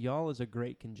know, y'all is a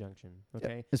great conjunction.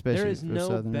 Okay, especially there is for no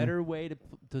Southerner. better way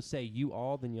to say you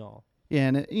all than y'all. Yeah,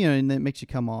 and and it makes you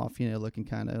come off, looking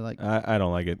kind of like. I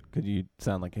don't like it because you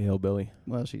sound like a hillbilly.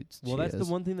 Well, that's the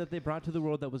one thing that they brought to the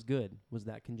world that was good, was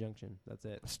that conjunction. That's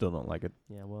it. Still don't like it.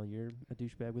 Yeah, well, you're a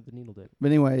douchebag with the needle dick. But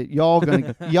anyway, y'all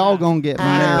gonna get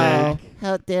married.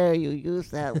 How dare you use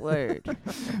that word?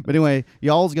 But anyway,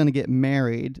 y'all's gonna get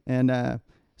married and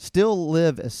still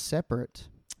live as separate,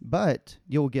 but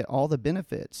you'll get all the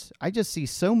benefits. I just see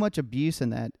so much abuse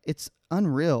in that. It's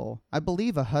unreal. I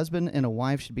believe a husband and a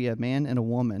wife should be a man and a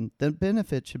woman. The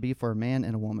benefit should be for a man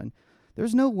and a woman.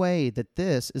 There's no way that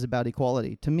this is about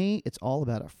equality. To me, it's all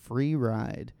about a free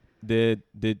ride. Did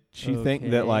she think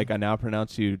that, Okay. like, I Now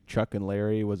Pronounce You Chuck and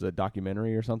Larry was a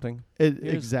documentary or something?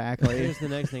 Exactly. Here's the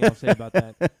next thing I'll say about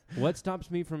that. What stops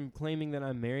me from claiming that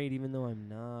I'm married even though I'm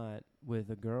not with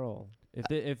a girl? If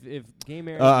gay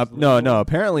marriage is No. legal-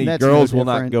 Apparently, That's girls no will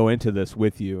not different. go into this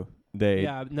with you. They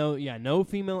no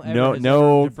female ever no has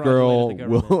no ever defrauded girl the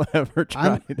government. will ever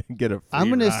try to get a free I'm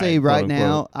going to ride, say right quote,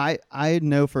 now, unquote. I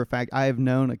know for a fact, I have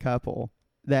known a couple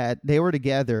that they were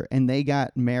together and they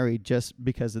got married just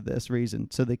because of this reason,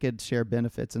 so they could share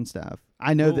benefits and stuff.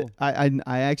 I know Cool. that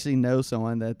I actually know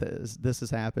someone that this has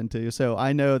happened to, so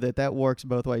I know that works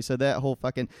both ways. So that whole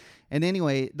fucking, and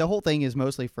anyway, the whole thing is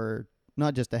mostly for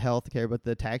not just the health care, but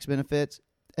the tax benefits.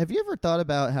 Have you ever thought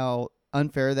about how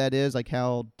unfair that is, like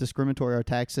how discriminatory our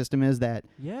tax system is, that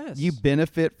Yes. you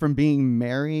benefit from being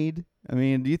married? I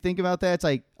mean, do you think about that? It's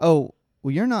like, oh,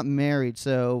 well, you're not married,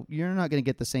 so you're not going to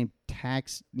get the same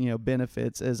tax,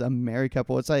 benefits as a married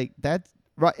couple. It's like, that's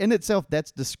right in itself,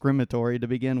 that's discriminatory to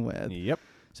begin with. Yep.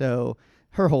 So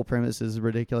her whole premise is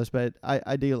ridiculous, but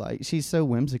I do like, she's so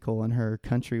whimsical in her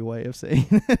country way of saying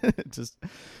it.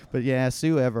 But yeah,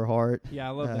 Sue Everhart. Yeah,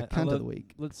 I love that. Cunt of the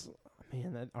week.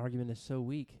 Man, that argument is so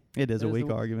weak. It is That a is weak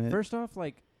the- argument. First off,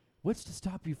 like, what's to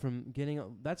stop you from getting?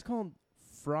 That's called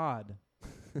fraud.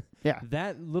 Yeah.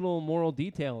 That little moral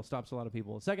detail stops a lot of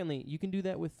people. Secondly, you can do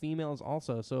that with females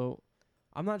also. So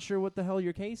I'm not sure what the hell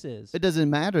your case is. It doesn't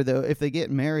matter, though. If they get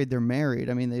married, they're married.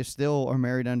 I mean, they still are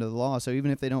married under the law. So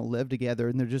even if they don't live together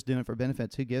and they're just doing it for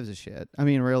benefits, who gives a shit? I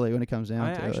mean, really, when it comes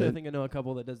down to I it. think I know a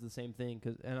couple that does the same thing.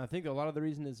 And I think a lot of the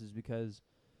reason is because,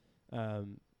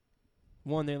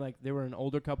 one, they were an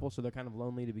older couple, so they're kind of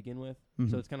lonely to begin with.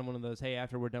 Mhm. So it's kind of one of those, hey,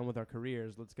 after we're done with our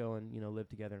careers, let's go and live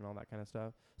together and all that kind of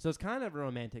stuff. So it's kind of a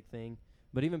romantic thing.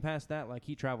 But even past that, like,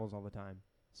 he travels all the time.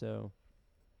 So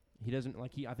he doesn't,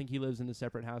 like, I think he lives in a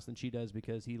separate house than she does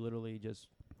because he literally just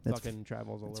fucking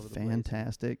travels all That's over the place.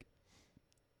 fantastic.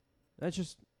 That's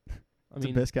just, It's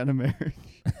the best kind of marriage.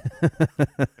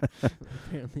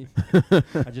 apparently,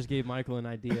 I just gave Michael an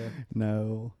idea.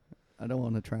 No, I don't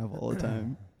want to travel all the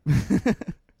time.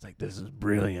 It's like, this is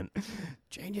brilliant.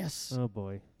 Genius. Oh,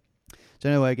 boy. So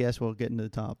anyway, I guess we'll get into the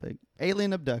topic.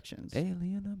 Alien abductions.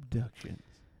 Alien abductions.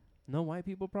 No white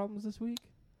people problems this week?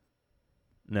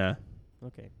 Nah.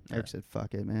 Okay. Eric said,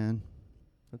 fuck it, man.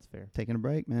 That's fair. Taking a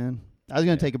break, man. I was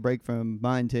going to Yeah. take a break from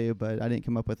mine, too, but I didn't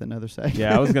come up with another segment.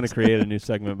 Yeah, I was gonna create a new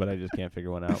segment, but I just can't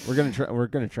figure one out. We're gonna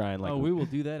try and we will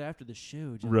do that after the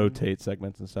show, gentlemen. rotate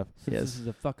segments and stuff. Since Yes. This is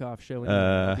a fuck-off show. Anyway.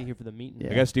 I'll be here for the meeting.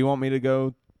 Yeah. I guess. Do you want me to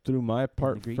go through my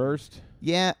part Agreed. first?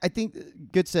 Yeah, I think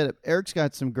good setup. Eric's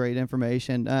got some great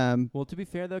information. Well, to be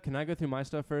fair, though, can I go through my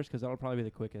stuff first? Because that'll probably be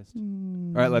the quickest. All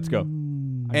right, let's go.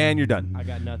 And you're done. I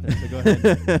got nothing, so go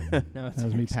ahead. No, it's That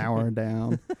was me Eric's turn. powering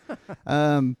down.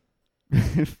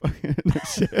 Fucking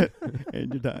shit.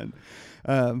 And you're done.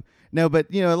 No, but,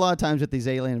 a lot of times with these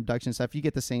alien abduction stuff, you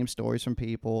get the same stories from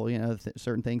people,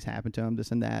 certain things happen to them,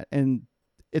 this and that. And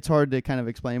it's hard to kind of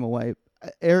explain them away.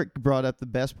 Eric brought up the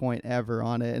best point ever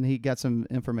on it, and he got some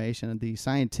information, the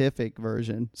scientific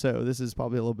version. So this is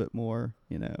probably a little bit more,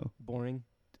 Boring.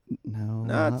 no, No,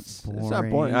 not it's boring. not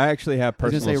boring. I actually have I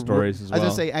was gonna personal say stories as I was well. going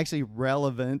to say actually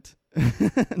relevant,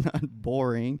 not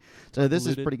boring. So this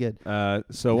is Convoluted. pretty good.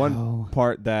 So one No.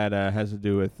 part that has to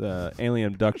do with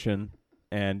alien abduction,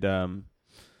 and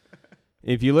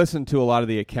if you listen to a lot of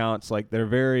the accounts, like they're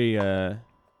very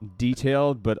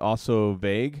detailed, but also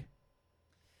vague.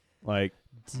 Like,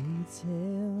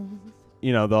 Details,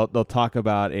 they'll talk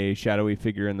about a shadowy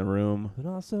figure in the room but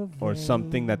also or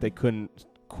something that they couldn't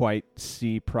quite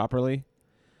see properly,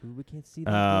 we can't see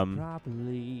that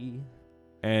properly,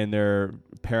 and they're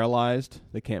paralyzed.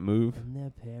 They can't move, and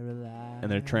they're paralyzed,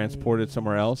 and they're transported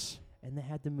somewhere else. and they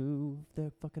had to move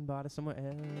their fucking body somewhere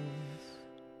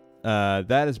else.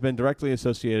 That has been directly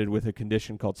associated with a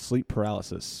condition called sleep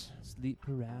paralysis. Sleep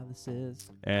paralysis.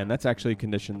 And that's actually a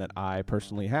condition that I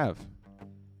personally have.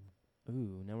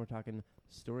 Ooh, now we're talking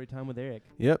Story time with Eric.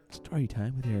 Yep. Story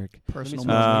time with Eric. Personal Let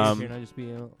me switch memories. gears here and I'll just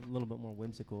be a little bit more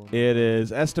whimsical. It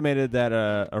is estimated that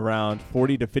around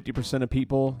 40 to 50% of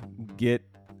people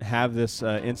have this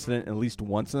incident at least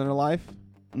once in their life.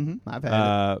 I've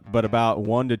had it. But about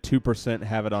 1 to 2%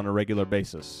 have it on a regular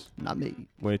basis, Not me.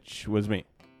 which was me.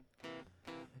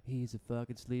 He's a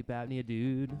fucking sleep apnea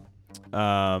dude.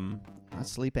 Not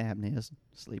sleep apnea, it's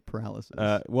sleep paralysis.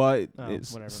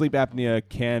 Whatever. Sleep apnea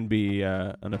can be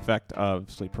an effect of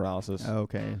sleep paralysis.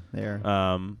 Okay, there.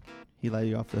 He let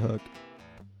you off the hook.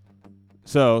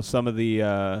 So some of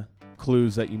the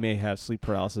clues that you may have sleep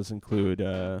paralysis include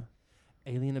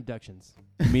Alien abductions.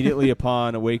 immediately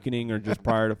upon awakening or just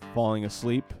prior to falling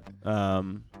asleep.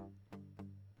 You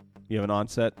have an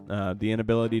onset, the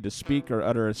inability to speak or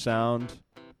utter a sound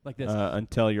Like this.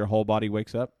 until your whole body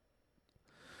wakes up.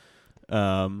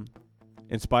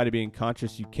 In spite of being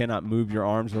conscious, you cannot move your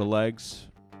arms or legs.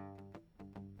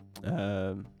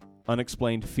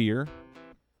 Unexplained fear.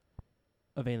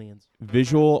 Of aliens.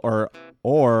 Visual or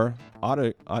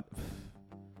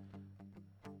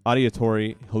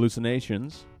auditory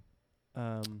hallucinations.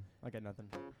 I got nothing.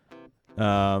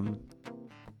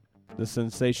 The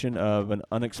sensation of an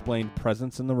unexplained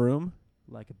presence in the room.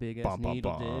 Like a big ass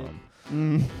needle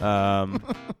did.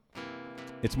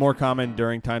 It's more common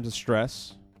during times of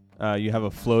stress. You have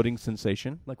a floating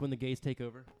sensation. Like when the gays take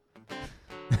over.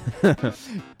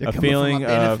 A feeling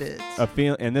of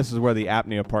and this is where the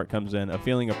apnea part comes in. A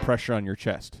feeling of pressure on your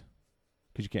chest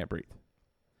because you can't breathe.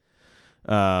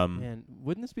 Man,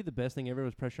 wouldn't this be the best thing ever?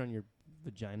 Was pressure on your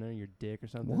vagina or your dick or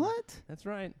something? What? That's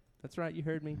right. That's right. You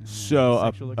heard me. So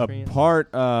Sexual a experience.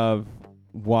 part of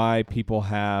why people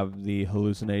have the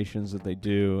hallucinations that they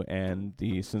do and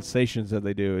the sensations that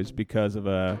they do is because of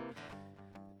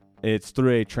it's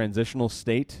through a transitional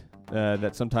state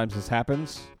that sometimes this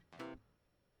happens,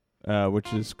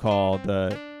 which is called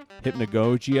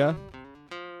hypnagogia,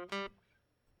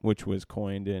 which was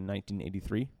coined in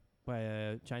 1983. By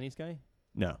a Chinese guy?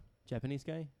 No. Japanese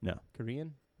guy? No.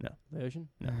 Korean? No. Laotian?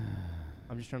 No.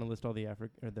 I'm just trying to list all the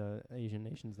the Asian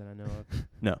nations that I know of.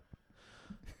 No.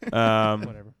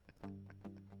 Whatever.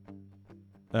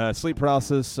 Sleep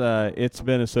paralysis, it's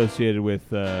been associated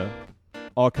with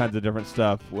all kinds of different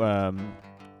stuff. I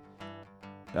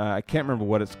can't remember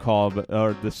what it's called, but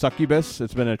or the succubus.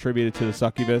 It's been attributed to the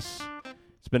succubus.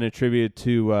 It's been attributed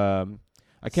to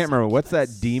I can't remember what's that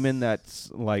demon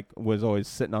that's like was always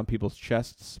sitting on people's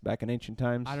chests back in ancient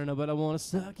times. I don't know, but I want a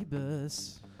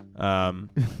succubus. God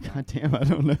damn, I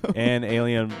don't know. And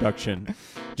alien abduction,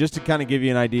 just to kind of give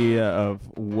you an idea of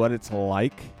what it's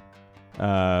like.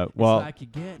 Well, it's like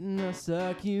you're getting a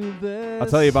succubus. I'll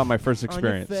tell you about my first on your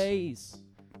experience. face.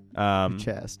 Your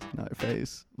chest, not your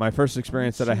face. My first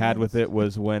experience that I had with it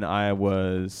was when I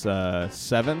was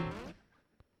 7.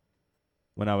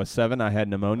 When I was 7, I had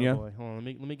pneumonia. Oh boy, hold on.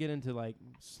 Let me get into like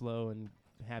slow and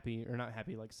happy, or not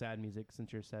happy, like sad music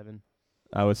since you're 7.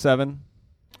 I was 7.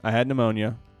 I had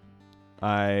pneumonia.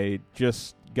 I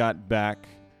just got back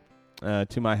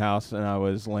to my house and I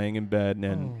was laying in bed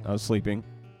and I was sleeping.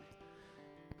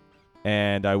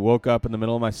 And I woke up in the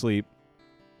middle of my sleep.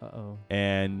 Uh-oh.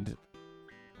 And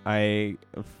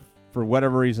for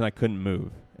whatever reason, I couldn't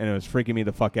move. And it was freaking me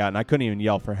the fuck out. And I couldn't even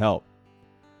yell for help.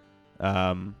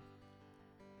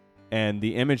 And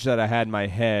the image that I had in my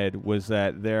head was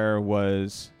that there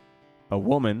was a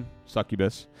woman,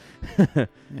 succubus,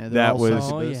 that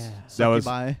was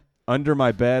under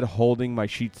my bed holding my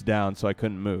sheets down so I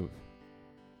couldn't move.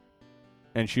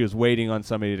 And she was waiting on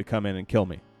somebody to come in and kill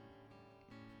me.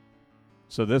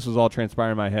 So this was all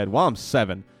transpiring in my head while I'm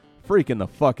 7, freaking the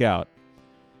fuck out.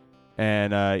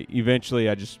 And eventually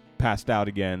I just passed out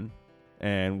again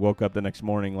and woke up the next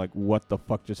morning like, what the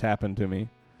fuck just happened to me?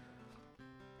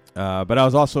 But I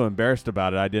was also embarrassed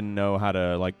about it. I didn't know how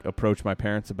to like approach my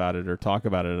parents about it or talk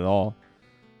about it at all.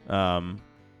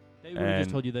 They would have just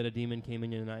told you that a demon came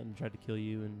in the night and tried to kill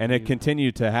you. And it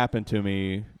continued to happen to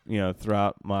me,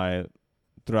 throughout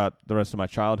the rest of my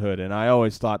childhood. And I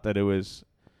always thought that it was,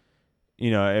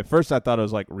 at first I thought it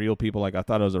was like real people. Like I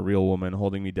thought it was a real woman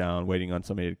holding me down, waiting on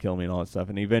somebody to kill me and all that stuff.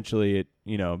 And eventually it,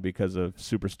 because of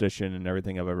superstition and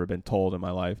everything I've ever been told in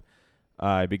my life,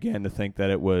 I began to think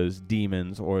that it was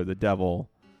demons or the devil.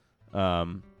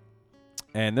 And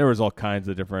there was all kinds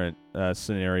of different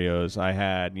scenarios. I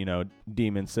had,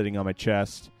 demons sitting on my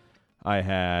chest. I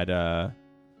had the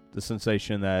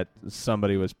sensation that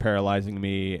somebody was paralyzing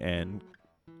me and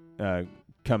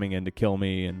coming in to kill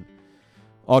me and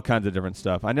all kinds of different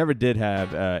stuff. I never did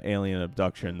have alien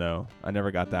abduction, though. I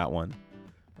never got that one.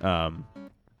 And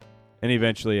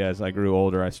eventually, as I grew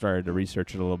older, I started to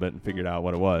research it a little bit and figured out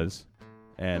what it was.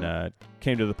 and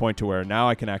came to the point to where now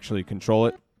I can actually control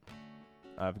it.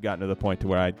 I've gotten to the point to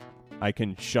where I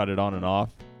can shut it on and off.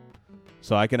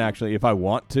 So I can actually, if I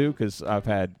want to, because I've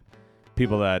had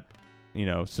people that,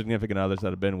 significant others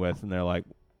that I've been with, and they're like,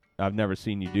 I've never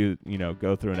seen you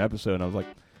go through an episode. And I was like,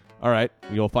 all right,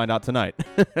 you'll find out tonight.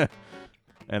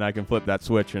 And I can flip that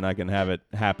switch and I can have it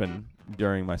happen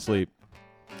during my sleep.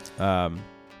 But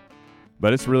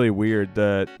it's really weird.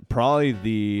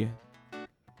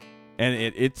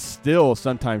 It still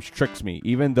sometimes tricks me.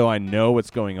 Even though I know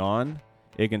what's going on,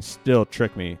 it can still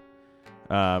trick me.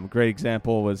 Great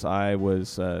example was I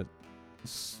was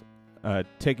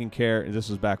taking care. This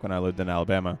was back when I lived in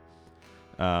Alabama.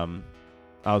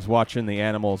 I was watching the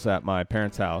animals at my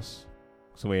parents' house.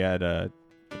 So we had a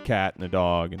cat and a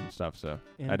dog and stuff. So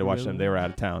I had to watch them. They were out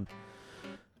of town.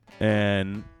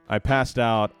 And I passed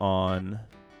out on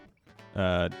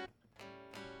the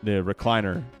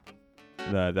recliner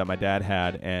that my dad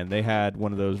had. And they had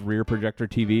one of those rear projector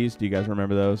TVs. Do you guys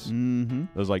remember those? Mm-hmm.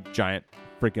 Those like giant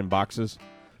freaking boxes.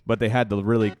 But they had the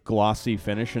really glossy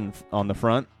finish on the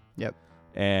front. Yep.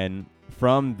 And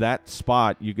from that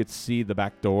spot, you could see the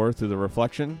back door through the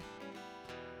reflection.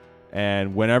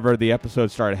 And whenever the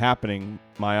episode started happening,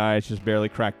 my eyes just barely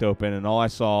cracked open, and all I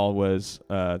saw was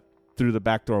through the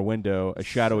back door window a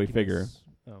shadowy figure.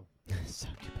 Oh.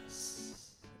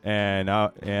 Succubus. And I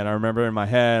remember in my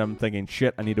head, I'm thinking,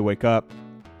 shit, I need to wake up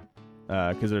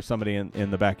because there's somebody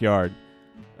in the backyard.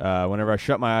 Whenever I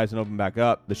shut my eyes and opened back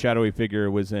up, the shadowy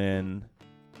figure was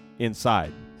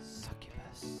inside.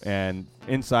 Succubus. And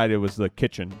inside it was the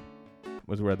kitchen,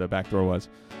 was where the back door was.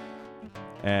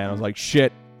 And I was like,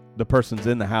 shit, the person's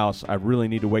in the house. I really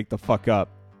need to wake the fuck up.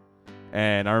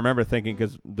 And I remember thinking,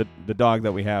 because the dog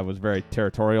that we have was very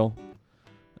territorial.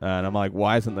 And I'm like,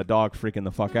 why isn't the dog freaking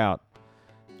the fuck out?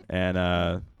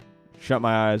 And shut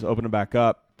my eyes, opened them back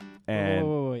up.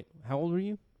 And wait. How old were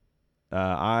you?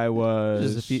 I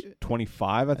was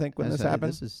 25, I think, when this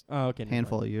happened. This is Okay. a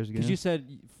handful of years ago. Because you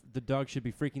said the dog should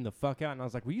be freaking the fuck out, and I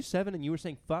was like, were you 7 and you were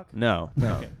saying fuck? No.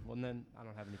 Okay. Well, then I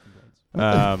don't have any complaints.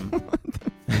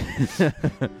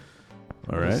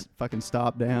 All right. Just fucking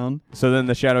stop down. So then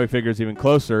the shadowy figure is even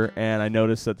closer, and I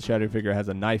noticed that the shadowy figure has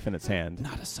a knife in its hand.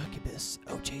 Not a succubus.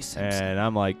 O.J. Simpson. And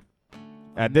I'm like,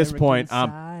 at this point,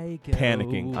 I'm Psycho.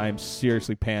 panicking. I'm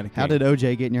seriously panicking. How did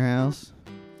O.J. get in your house?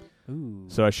 Ooh.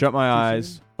 So I shut my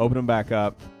eyes, open them back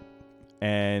up,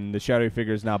 and the shadowy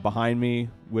figure is now behind me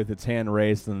with its hand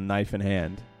raised and the knife in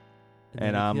hand.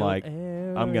 And I'm like,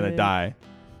 I'm going to die.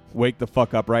 Wake the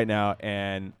fuck up right now.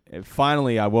 And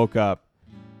finally I woke up,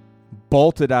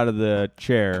 bolted out of the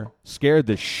chair, scared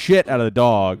the shit out of the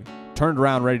dog, turned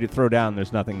around ready to throw down.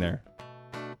 There's nothing there.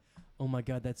 Oh my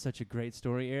God, that's such a great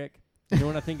story, Eric. You know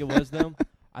what I think it was, though?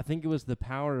 I think it was the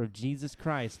power of Jesus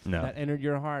Christ that entered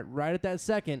your heart right at that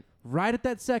second.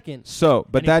 So,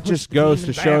 but that just goes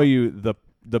to show you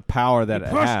the power that it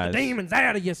pushed has. the demons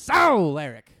out of your soul,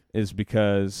 Eric. Is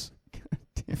because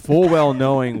full well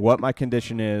knowing what my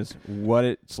condition is, what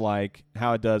it's like,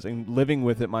 how it does, and living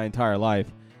with it my entire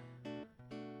life,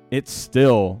 it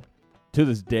still, to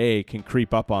this day, can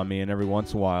creep up on me, and every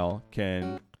once in a while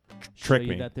can trick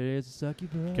me, that there is a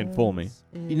succubus can fool me.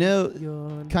 You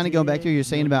know, kind of going back to what you're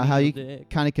saying about how you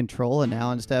kind of control it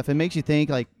now and stuff, it makes you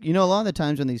think, like, a lot of the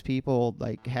times when these people,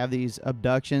 like, have these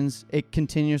abductions, it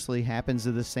continuously happens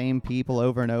to the same people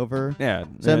over and over. Yeah.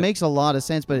 So it makes a lot of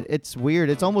sense, but it's weird.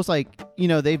 It's almost like,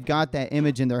 they've got that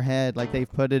image in their head, like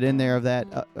they've put it in there of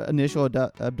that initial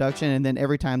abduction, and then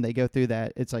every time they go through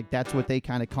that, it's like that's what they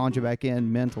kind of conjure back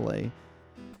in mentally.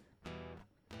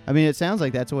 I mean, it sounds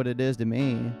like that's what it is to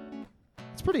me.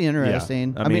 It's pretty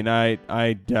interesting. Yeah. I mean,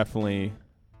 I definitely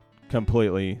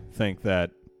completely think that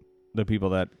the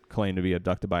people that claim to be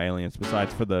abducted by aliens,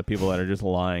 besides for the people that are just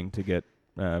lying to get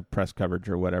press coverage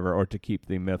or whatever, or to keep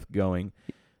the myth going,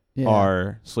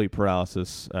 are sleep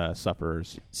paralysis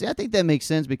sufferers. See, I think that makes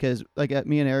sense because, like,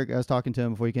 me and Eric, I was talking to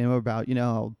him before he came over about,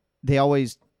 they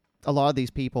always, a lot of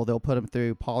these people, they'll put them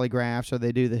through polygraphs or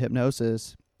they do the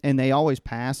hypnosis. And they always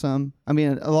pass them. I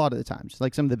mean, a lot of the times,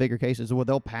 like some of the bigger cases,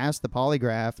 they'll pass the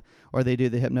polygraph or they do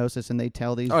the hypnosis and they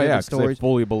tell these stories. They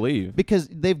fully believe. Because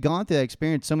they've gone through that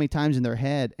experience so many times in their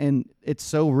head and it's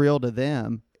so real to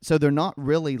them. So they're not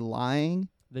really lying.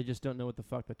 They just don't know what the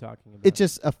fuck they're talking about. It's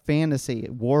just a fantasy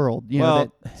world. And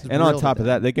on top of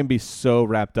that, they can be so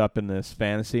wrapped up in this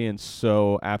fantasy and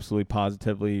so absolutely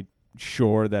positively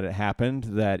sure that it happened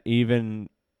that even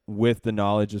with the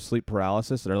knowledge of sleep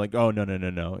paralysis, they're like, oh, no.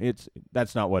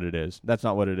 That's not what it is. That's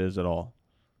not what it is at all.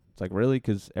 It's like, really?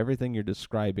 Because everything you're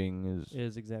describing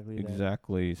is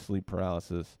exactly sleep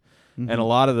paralysis. Mm-hmm. And a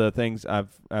lot of the things I've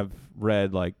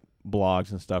read, like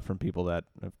blogs and stuff from people that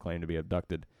have claimed to be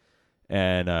abducted.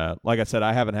 And like I said,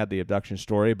 I haven't had the abduction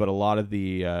story, but a lot of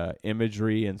the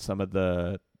imagery and some of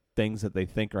the things that they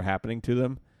think are happening to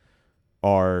them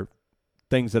are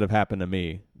things that have happened to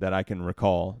me that I can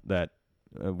recall that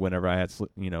whenever I had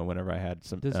whenever I had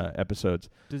some episodes.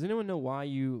 Does anyone know why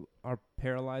you are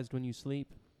paralyzed when you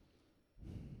sleep?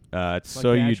 It's Like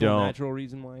so the you actual don't. natural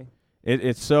reason why?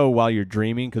 It's so while you're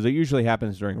dreaming, because it usually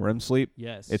happens during REM sleep.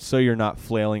 Yes. It's so you're not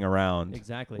flailing around.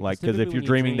 Exactly. Like, because if you're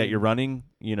dreaming that you're running,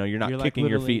 you're not you're kicking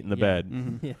like your feet in the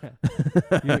bed. Yeah.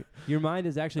 your mind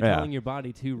is actually telling your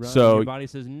body to run. So your body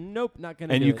says, nope, not going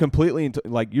to do and it. you completely,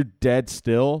 you're dead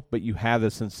still, but you have the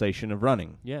sensation of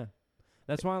running. Yeah.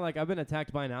 That's why, I've been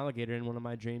attacked by an alligator in one of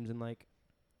my dreams, and,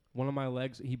 one of my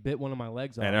legs, he bit one of my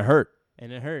legs off. And it hurt. But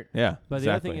Yeah, the exactly.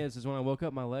 other thing is when I woke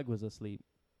up, my leg was asleep.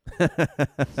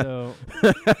 So,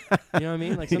 you know what I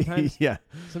mean?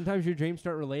 Sometimes your dreams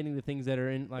start relating to things that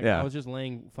are in, I was just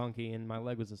laying funky and my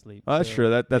leg was asleep. Oh, that's so true.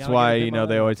 That's the why, alligator bit my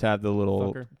they leg. always have the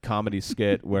little Fucker. comedy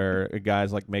skit where a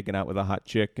guy's, making out with a hot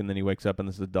chick, and then he wakes up and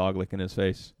there's a dog licking his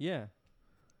face. Yeah.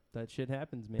 That shit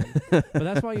happens, man. But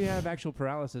that's why you have actual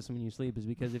paralysis when you sleep, is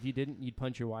because if you didn't, you'd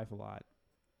punch your wife a lot.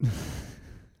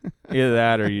 Either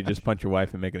that or you just punch your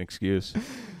wife and make an excuse.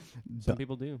 Some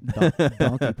people do.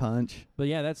 Donkey punch. But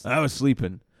yeah, that's... I was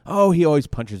sleeping. Oh, he always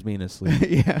punches me in his sleep.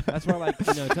 Yeah. That's why,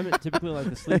 typically,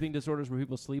 the sleeping disorders where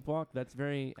people sleepwalk, that's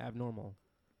very abnormal.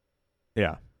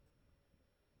 Yeah.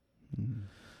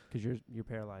 Because you're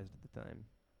paralyzed at the time.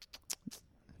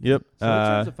 Yep. So it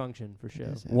serves a function, for sure.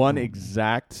 One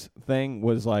exact thing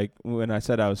was when I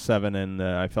said I was 7 and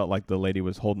I felt like the lady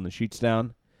was holding the sheets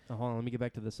down. Oh, hold on, let me get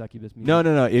back to the succubus music.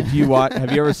 No. If you watch,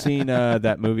 have you ever seen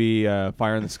that movie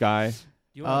Fire in the Sky?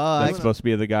 That's supposed to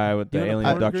be the guy with the alien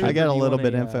abduction. I got a little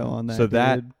bit info on that. So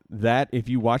that if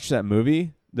you watch that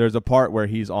movie, there's a part where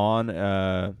he's on.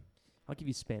 I'll give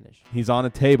you Spanish. He's on a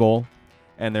table,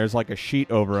 and there's a sheet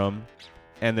over him,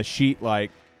 and the sheet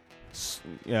it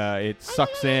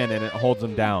sucks in and it holds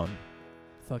him down.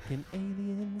 Fucking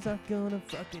aliens are gonna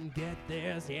fucking get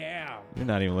this, yeah. You're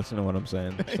not even listening to what I'm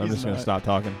saying, so I'm just gonna stop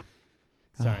talking.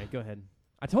 Sorry, go ahead.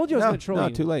 I told you I was gonna troll you. No,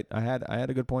 too late. I had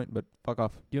a good point, but fuck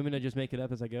off. Do you want me to just make it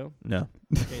up as I go? No.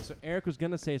 Okay, so Eric was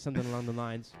gonna say something along the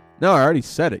lines. No, I already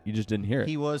said it. You just didn't hear it.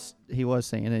 He was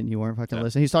saying it, and you weren't fucking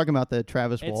listening. He's talking about the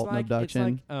Travis It's Walton like,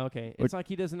 abduction. okay. It's like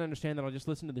he doesn't understand that I'll just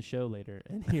listen to the show later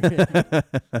and hear it.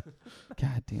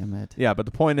 God damn it. Yeah, but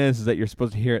the point is that you're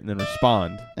supposed to hear it and then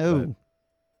respond. Oh.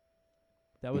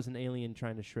 That was an alien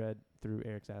trying to shred through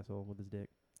Eric's asshole with his dick.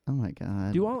 Oh my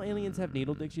god. Do all aliens have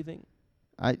needle dicks, you think?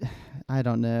 I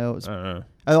don't know. A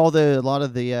I lot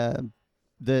of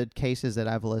the cases that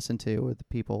I've listened to where the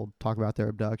people talk about their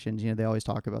abductions, they always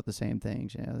talk about the same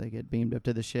things. They get beamed up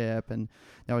to the ship, and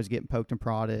they're always getting poked and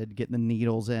prodded, getting the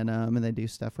needles in them, and they do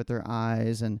stuff with their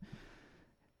eyes, and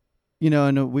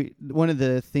one of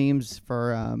the themes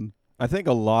for I think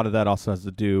a lot of that also has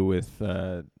to do with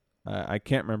I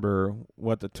can't remember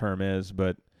what the term is,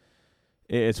 but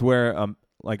it's where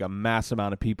a mass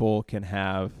amount of people can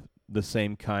have the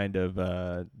same kind of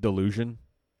delusion.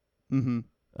 Mm-hmm.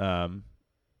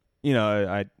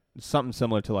 Something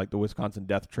similar to the Wisconsin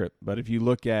death trip. But if you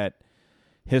look at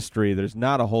history, there's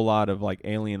not a whole lot of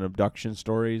alien abduction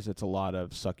stories. It's a lot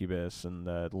of succubus and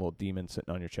the little demon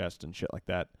sitting on your chest and shit like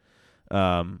that.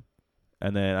 And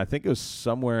then I think it was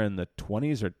somewhere in the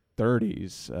 20s or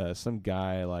 30s, some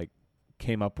guy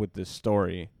came up with this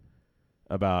story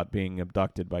about being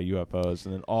abducted by UFOs,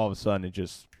 and then all of a sudden it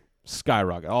just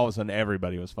skyrocketed. All of a sudden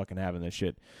everybody was fucking having this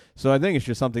shit. So I think it's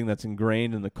just something that's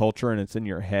ingrained in the culture and it's in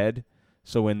your head.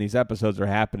 So when these episodes are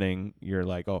happening, you're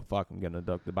like, oh, fuck, I'm getting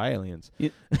abducted by aliens.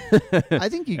 I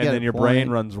think you get and then your brain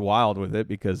runs wild with it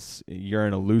because you're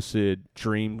in a lucid,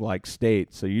 dream-like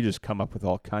state. So you just come up with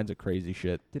all kinds of crazy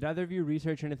shit. Did either of you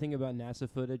research anything about NASA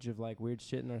footage of weird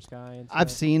shit in our sky and stuff? I've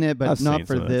seen it, but not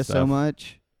for this so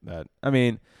much.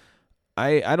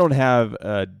 I don't have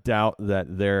a doubt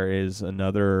that there is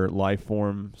another life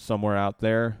form somewhere out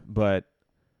there, but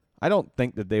I don't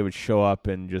think that they would show up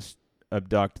and just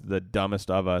abduct the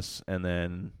dumbest of us and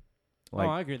then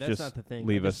I agree. That's just not the thing.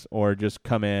 leave us, or just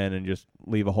come in and just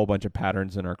leave a whole bunch of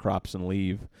patterns in our crops and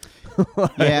leave.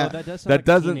 Yeah, that does sound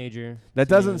like a teenager. That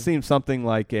doesn't seem something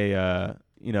like an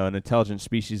intelligent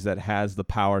species that has the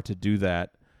power to do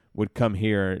that would come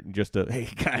here just to, hey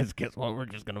guys, guess what? We're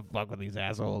just gonna fuck with these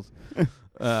assholes.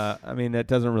 That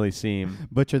doesn't really seem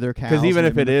butcher their cows. Because even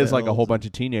if it is a whole bunch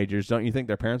of teenagers, don't you think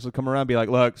their parents would come around and be like,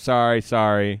 look,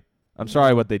 sorry, I'm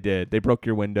sorry what they did. They broke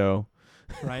your window.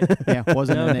 right? Yeah,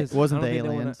 wasn't No, an, 'cause it wasn't I the don't think they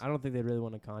wanna- aliens. I don't think they'd really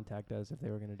want to contact us if they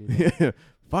were going to do that.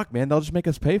 Fuck, man, they'll just make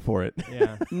us pay for it.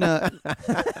 Yeah. No,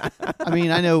 I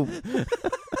mean I know,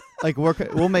 like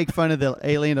we'll make fun of the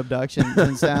alien abductions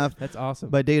and stuff. That's awesome.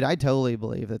 But dude, I totally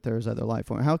believe that there's other life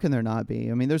form. How can there not be?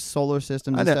 I mean, there's solar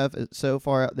systems I and know. stuff so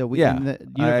far out that we Yeah, can, the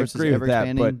I universe agree is with ever that,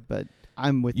 expanding. But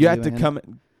I'm with you. You have to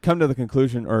man. come to the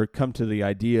conclusion or come to the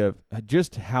idea of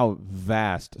just how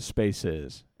vast space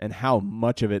is and how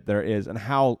much of it there is and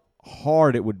how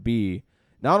hard it would be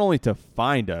not only to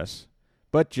find us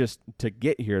but just to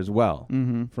get here as well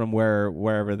from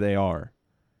wherever they are.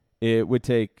 It would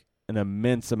take an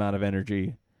immense amount of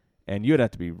energy, and you'd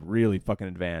have to be really fucking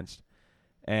advanced,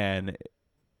 and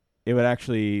it would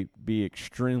actually be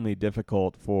extremely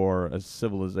difficult for a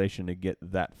civilization to get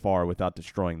that far without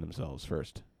destroying themselves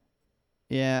first.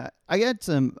 Yeah, I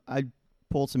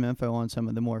pulled some info on some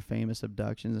of the more famous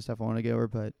abductions and stuff I want to go over,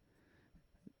 but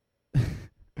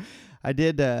I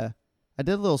did a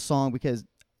little song because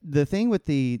the thing with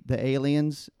the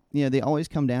aliens, you know, they always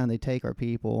come down, they take our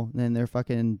people, and then they're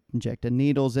fucking injecting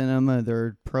needles in them, or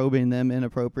they're probing them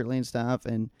inappropriately and stuff,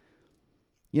 and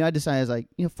you know, I decided I was like,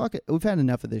 you know, fuck it, we've had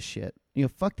enough of this shit. You know,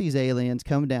 fuck these aliens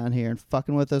coming down here and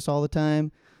fucking with us all the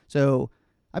time. So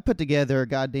I put together a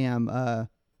goddamn a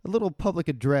little public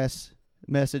address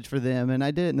message for them, and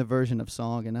I did it in the version of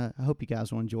song, and I hope you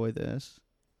guys will enjoy this.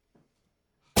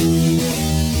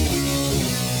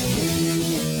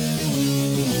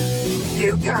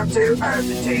 You come to Earth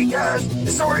to take us,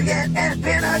 disorient and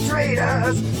penetrate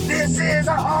us. This is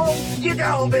a home you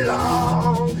don't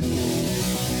belong.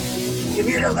 You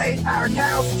mutilate our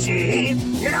cows cheap.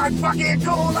 You're not fucking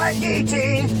cool like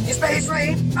E.T. You space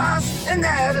rape us, and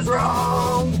that is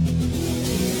wrong.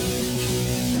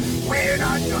 We're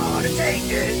not gonna take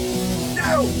it.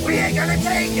 No, we ain't gonna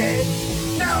take it.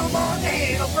 No more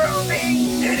anal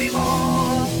probing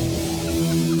anymore.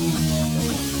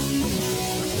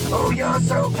 Oh, you're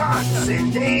so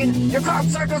condescending. Your crop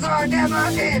circles are never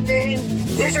ending.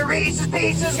 Did your Reese's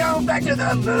Pieces go back to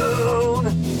the moon?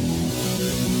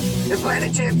 If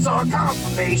planet chips are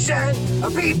confirmation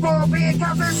of people being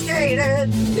confiscated.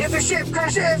 If the ship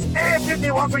crashes, Air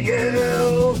 51 for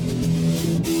you.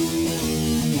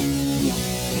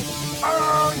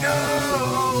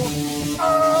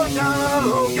 Oh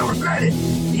no, you'll regret it.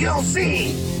 You'll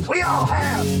see, we all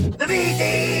have the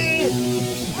VD.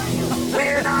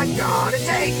 We're not gonna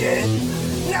take it.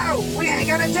 No, we ain't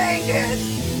gonna take it.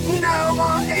 No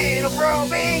more anal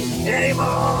probing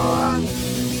anymore.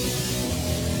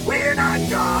 We're not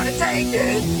gonna take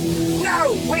it.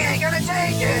 No, we ain't gonna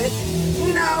take it.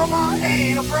 No more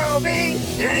anal probing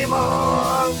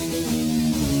anymore.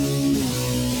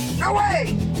 No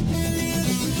way!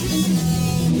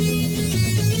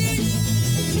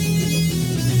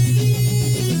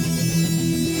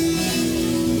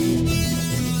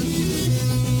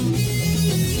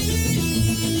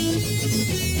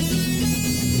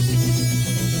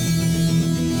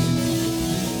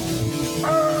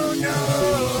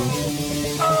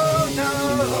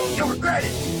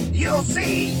 You'll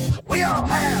see, we all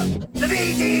have the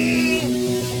VD.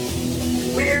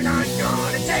 We're not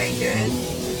gonna take it.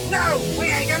 No, we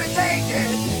ain't gonna take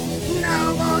it.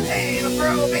 No more anal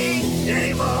probing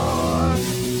anymore.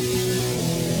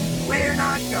 We're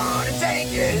not gonna take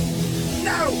it.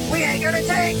 No, we ain't gonna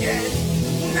take it.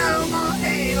 No more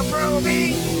anal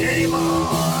probing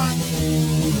anymore.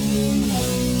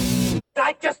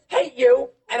 I just hate you,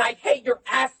 and I hate your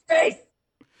ass face.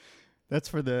 That's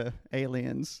for the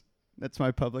aliens. That's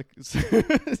my public.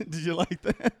 Did you like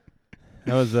that?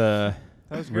 That was That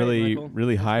was great, really Michael.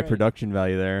 really That's high great. production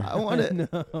value there. I want to.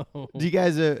 No. Do you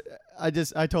guys?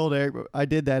 I told Eric I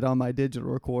did that on my digital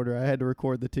recorder. I had to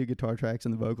record the two guitar tracks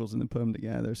and the vocals and then put them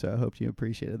together. So I hope you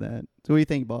appreciated that. So what do you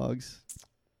think, Boggs?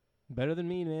 Better than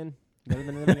me, man. Better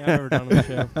than anything I've ever done on the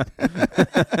show.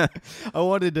 I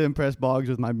wanted to impress Boggs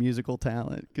with my musical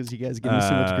talent because you guys give me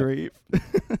so much grief.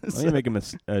 Let me make him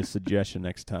a suggestion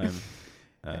next time.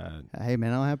 Hey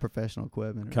man, I don't have professional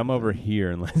equipment. or Come over anything. here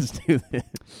and let's do this.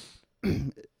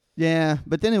 Yeah,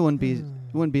 but then it wouldn't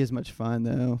be as much fun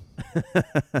though.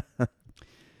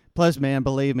 Plus, man,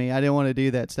 believe me, I didn't want to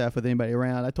do that stuff with anybody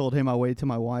around. I told him I waited till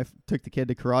my wife took the kid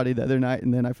to karate the other night,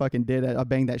 and then I fucking did it. I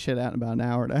banged that shit out in about an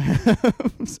hour and a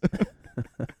half. So-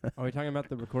 Are we talking about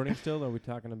the recording still, or are we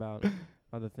talking about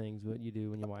other things, what you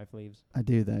do when your wife leaves? I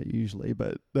do that usually,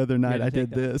 but the other night to I take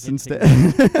did that. this You had to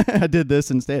instead. take I did this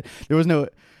instead. There was no.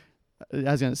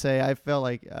 I was gonna say I felt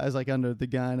like I was like under the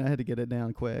gun. I had to get it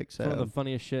down quick. It's one of So the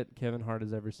funniest shit Kevin Hart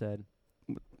has ever said.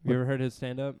 You ever heard his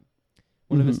stand-up?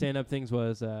 One of his stand-up things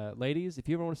was, ladies, if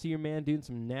you ever want to see your man doing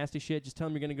some nasty shit, just tell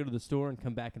him you're going to go to the store and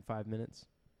come back in 5 minutes.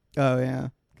 Oh, yeah.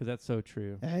 Because that's so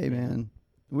true. Hey, man.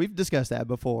 We've discussed that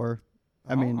before.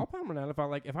 I mean, I'll put him out if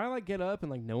I get up and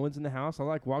like no one's in the house. I'll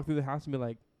like walk through the house and be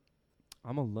like,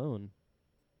 I'm alone.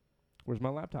 Where's my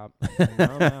laptop? And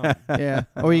now I'm out. Yeah.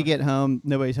 Or you get home,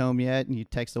 nobody's home yet, and you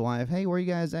text the wife, hey, where you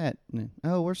guys at? And,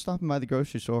 oh, we're stopping by the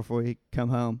grocery store before we come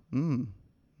home.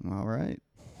 All right.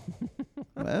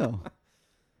 Well,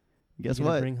 guess You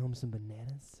gonna what? bring home some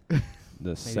bananas?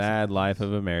 The sad life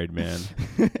of a married man.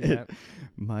 Yeah.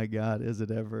 My God, is it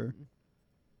ever?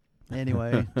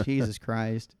 Anyway, Jesus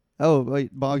Christ. Oh, wait,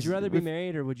 Boggs. Would you rather be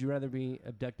married or would you rather be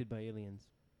abducted by aliens?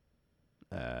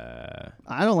 I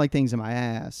don't like things in my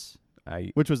ass,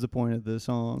 which was the point of the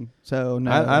song. So,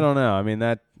 no. I don't know. I mean,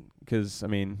 because, I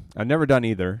mean, I've never done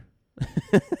either.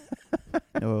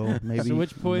 Oh, maybe. So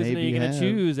which poison are you going to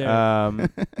choose,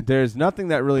 Eric? There's nothing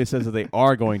that really says that they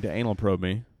are going to anal probe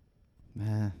me.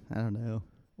 I don't know.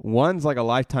 One's like a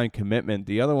lifetime commitment.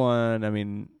 The other one, I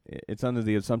mean, it's under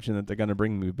the assumption that they're going to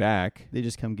bring me back. They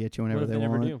just come get you whenever What if they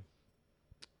never want. do?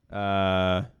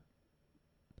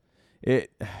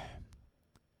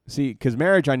 See, because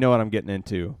marriage, I know what I'm getting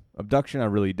into. Abduction, I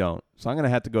really don't. So I'm going to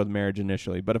have to go with marriage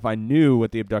initially. But if I knew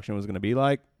what the abduction was going to be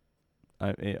like,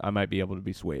 I might be able to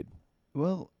be swayed.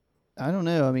 Well, I don't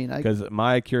know. I mean, because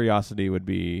my curiosity would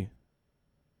be,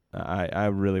 I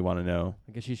really want to know.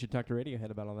 I guess you should talk to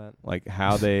Radiohead about all that. Like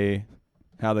how they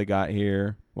got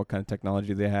here, what kind of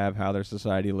technology they have, how their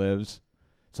society lives.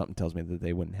 Something tells me that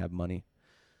they wouldn't have money.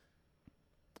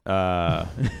 Because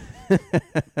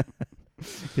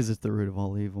it's the root of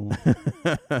all evil.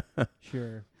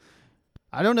 Sure.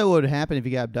 I don't know what would happen if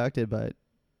you got abducted, but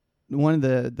one of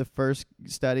the first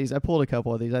studies, I pulled a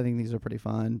couple of these. I think these are pretty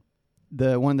fun.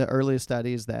 One of the earliest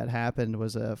studies that happened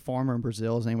was a farmer in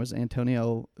Brazil. His name was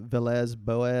Antonio Velez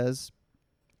Boas,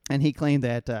 and he claimed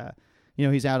that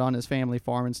he's out on his family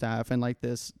farm and stuff, and like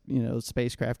this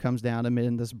spacecraft comes down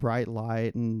emitting this bright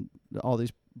light and all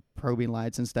these probing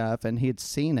lights and stuff, and he had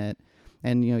seen it,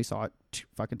 and he saw it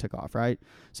fucking took off, right?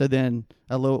 So then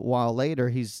a little while later,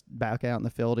 he's back out in the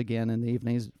field again in the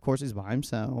evenings. Of course, he's by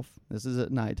himself. This is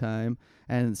at nighttime,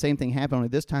 and the same thing happened. Only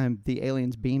this time, the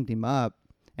aliens beamed him up,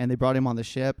 and they brought him on the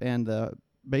ship, and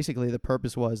basically the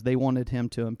purpose was they wanted him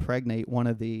to impregnate one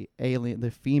of the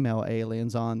female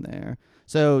aliens on there.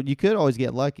 So you could always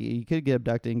get lucky. You could get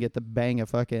abducted and get to bang a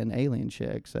fucking alien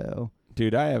chick. So,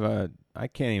 dude, I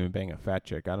can't even bang a fat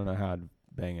chick. I don't know how I'd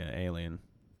bang an alien.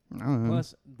 I don't know.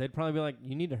 Plus, they'd probably be like,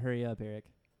 you need to hurry up, Eric.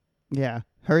 Yeah,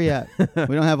 hurry up.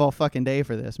 We don't have all fucking day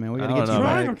for this, man. We gotta get you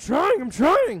back. I'm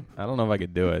trying. I don't know if I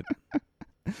could do it.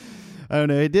 I don't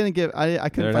know. It didn't give. I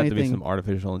couldn't There'd find have to be anything. some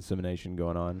artificial insemination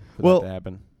going on for that to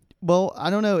happen. Well, I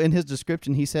don't know. In his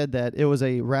description, he said that it was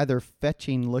a rather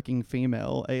fetching-looking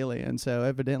female alien. So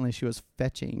evidently, she was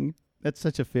fetching. That's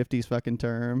such a 50s fucking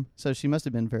term. So she must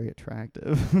have been very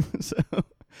attractive. So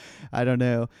I don't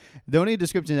know. The only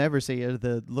description I ever see are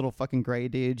the little fucking gray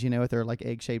dudes, with their like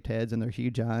egg-shaped heads and their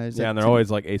huge eyes. Yeah, and they're always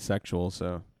like asexual.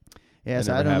 So yes,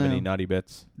 they never I don't have know. any naughty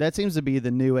bits. That seems to be the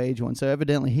new age one. So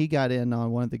evidently, he got in on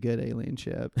one of the good alien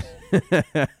ships. They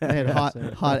had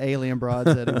hot alien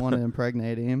broads that wanted to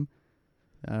impregnate him.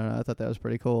 I don't know. I thought that was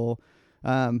pretty cool.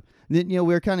 Then we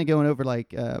were kind of going over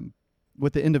like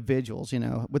with the individuals,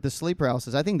 with the sleep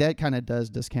paralysis. I think that kind of does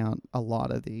discount a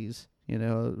lot of these. A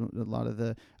lot of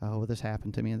the this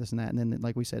happened to me and this and that, and then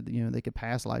like we said, they could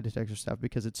pass lie detector stuff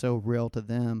because it's so real to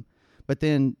them. But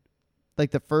then,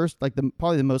 like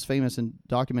probably the most famous and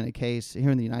documented case here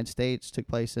in the United States took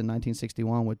place in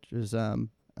 1961, which was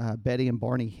Betty and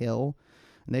Barney Hill,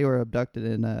 and they were abducted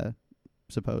in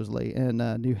supposedly in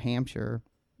New Hampshire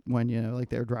when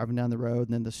they were driving down the road,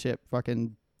 and then the ship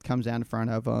fucking comes down in front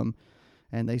of them,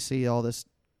 and they see all this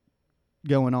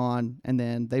going on, and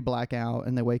then they black out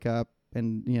and they wake up,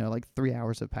 and 3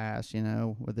 hours have passed,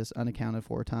 with this unaccounted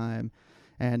for time,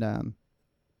 and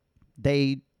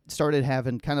they started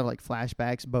having kind of like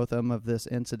flashbacks, both of them, of this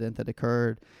incident that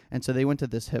occurred, and so they went to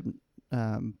this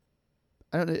I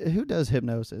don't know who does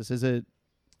hypnosis. Is it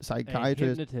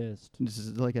psychiatrist? A hypnotist. This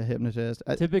is like a hypnotist.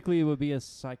 Typically, it would be a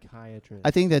psychiatrist.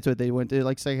 I think that's what they went to,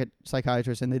 like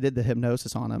psychiatrist, and they did the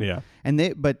hypnosis on them. Yeah,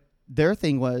 but their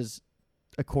thing was,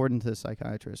 according to the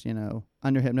psychiatrist,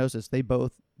 under hypnosis, they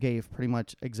both gave pretty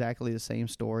much exactly the same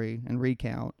story and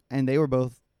recount, and they were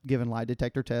both given lie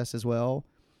detector tests as well,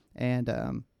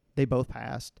 and they both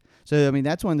passed. So, I mean,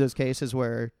 that's one of those cases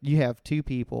where you have two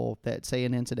people that say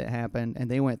an incident happened, and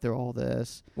they went through all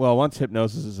this. Well, once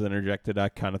hypnosis is interjected, I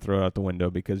kind of throw it out the window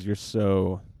because you're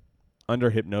so under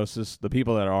hypnosis. The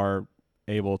people that are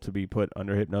able to be put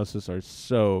under hypnosis are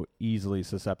so easily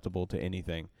susceptible to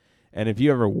anything. And if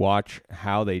you ever watch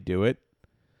how they do it,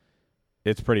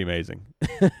 it's pretty amazing.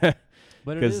 But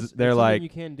because they're it's like, something you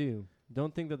can do.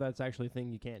 Don't think that that's actually a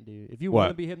thing you can't do. If you What? want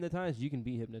to be hypnotized, you can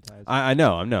be hypnotized. I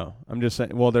know. I'm just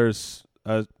saying. Well, there's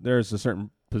a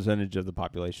certain percentage of the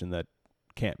population that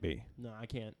can't be. No, I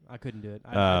can't. I couldn't do it.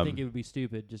 I think Um, it would be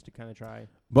stupid just to kind of try.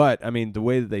 But I mean, the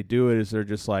way that they do it is they're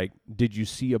just like, "Did you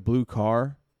see a blue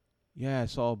car?" Yeah, I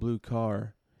saw a blue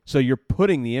car. So you're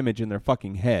putting the image in their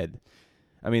fucking head.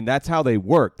 I mean, that's how they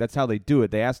work. That's how they do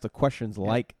it. They ask the questions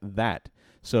like that.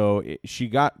 So she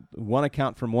got one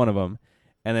account from one of them,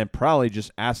 and then probably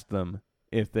just asked them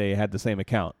if they had the same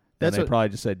account. That's and they what- probably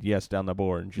just said yes down the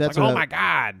board. And she's That's like, what "Oh I- my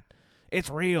God,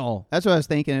 it's real." That's what I was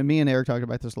thinking, and me and Eric talked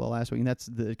about this a little last week, and that's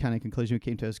the kind of conclusion we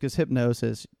came to. Is because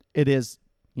hypnosis, it is,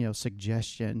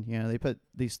 suggestion. They put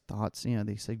these thoughts,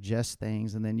 they suggest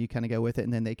things, and then you kind of go with it,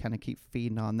 and then they kind of keep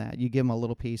feeding on that. You give them a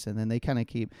little piece, and then they kind of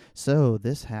keep, so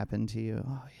this happened to you.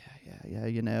 Oh, yeah,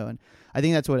 and I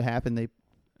think that's what happened.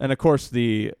 And of course,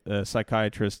 the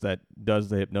psychiatrist that does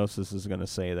the hypnosis is going to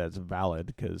say that's valid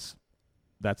because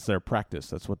that's their practice.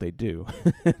 That's what they do.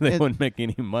 They wouldn't make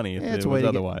any money if it was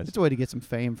otherwise. It's a way to get some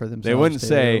fame for themselves. They wouldn't too.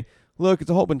 say, "Look, it's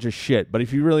a whole bunch of shit, but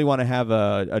if you really want to have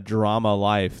a drama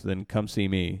life, then come see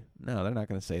me." No, they're not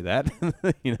going to say that.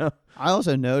 I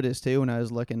also noticed too when I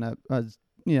was looking up, I've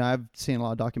seen a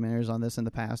lot of documentaries on this in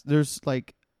the past. There's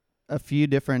like a few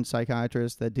different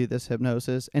psychiatrists that do this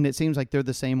hypnosis, and it seems like they're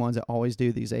the same ones that always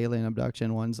do these alien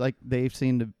abduction ones. Like they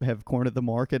seem to have cornered the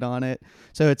market on it,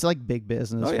 so it's like big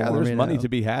business. Oh yeah, for them, there's money to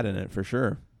be had in it for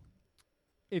sure.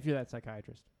 If you're that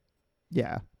psychiatrist.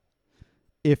 Yeah,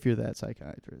 if you're that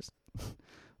psychiatrist.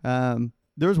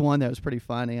 There was one that was pretty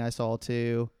funny I saw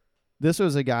too. This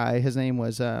was a guy, his name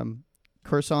was Kursan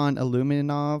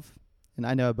Aluminov, and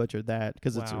I know I butchered that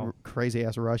because it's a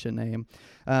crazy-ass Russian name.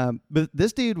 But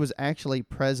this dude was actually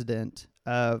president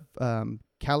of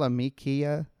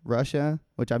Kalmykia, Russia,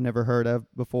 which I've never heard of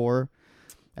before.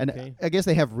 And I guess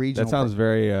they have regional... That sounds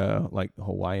very like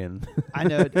Hawaiian. I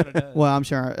know. Well, I'm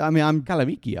sure. I mean, I'm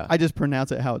Kalmykia. I just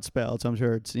pronounce it how it's spelled, so I'm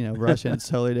sure it's Russian. It's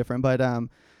totally different. But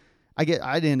I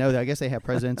didn't know that. I guess they have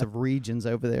presidents of regions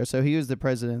over there. So he was the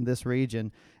president of this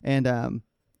region, and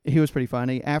he was pretty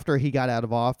funny. After he got out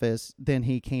of office, then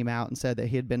he came out and said that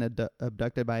he had been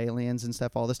abducted by aliens and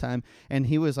stuff all this time, and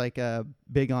he was like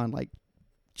big on like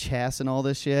chess and all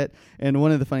this shit. And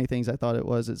one of the funny things I thought it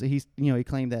was is he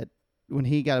claimed that when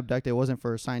he got abducted, it wasn't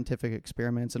for scientific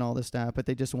experiments and all this stuff, but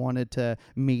they just wanted to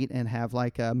meet and have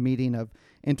like a meeting of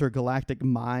intergalactic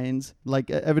minds. Like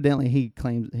evidently he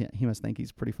claims he must think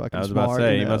he's pretty fucking smart. I was about to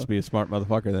say, he must be a smart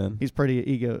motherfucker then. He's pretty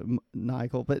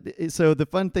egomaniacal. But so the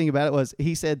fun thing about it was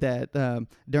he said that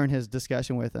during his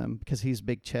discussion with him, because he's a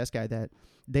big chess guy, that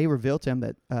they revealed to him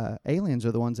that aliens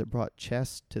are the ones that brought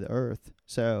chess to the earth.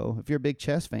 So if you're a big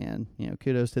chess fan,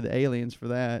 kudos to the aliens for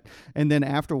that. And then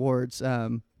afterwards...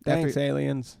 Thanks,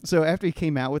 aliens. So after he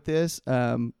came out with this,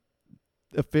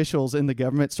 officials in the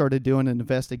government started doing an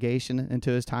investigation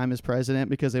into his time as president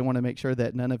because they want to make sure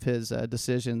that none of his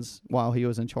decisions while he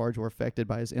was in charge were affected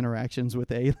by his interactions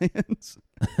with aliens.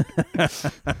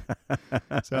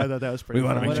 So I thought that was pretty funny. We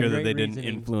want to make sure that they reasoning. didn't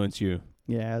influence you.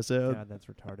 Yeah, so God, that's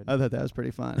retarded. I thought that was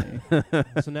pretty funny.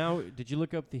 So now, did you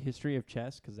look up the history of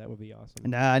chess? Because that would be awesome.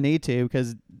 Nah, I need to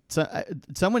because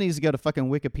someone needs to go to fucking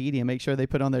Wikipedia and make sure they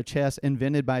put on their chess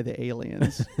invented by the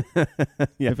aliens.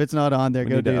 Yeah. If it's not on there, We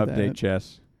go need do to that. update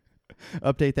chess.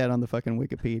 Update that on the fucking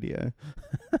Wikipedia.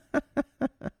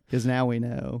 Because now we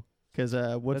know. Because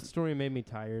That story made me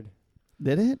tired.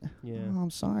 Did it? Yeah. Oh, I'm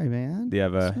sorry, man. Do you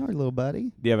have a Sorry, little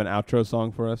buddy. Do you have an outro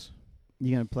song for us?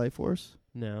 You gonna play for us?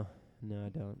 No, I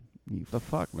don't. You The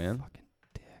fuck, man. fucking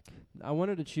dick. I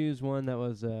wanted to choose one that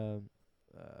was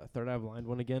Third Eye Blind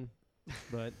one again,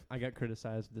 but I got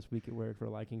criticized this week at work for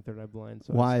liking Third Eye Blind.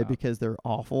 So I Why? stopped. Because they're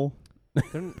awful.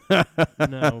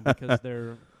 No, because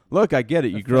they're Look, I get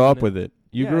it. You grew up effeminate. with it.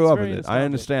 You Yeah, grew it's up with very it. I nostalgic.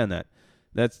 understand that.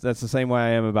 That's the same way I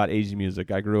am about Asian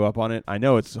music. I grew up on it. I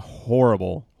know it's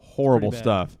horrible pretty bad.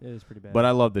 stuff, It is pretty bad. but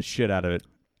I love the shit out of it.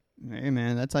 Hey,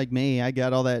 man, that's like me. I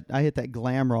got all that. I hit that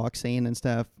glam rock scene and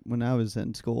stuff when I was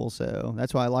in school, so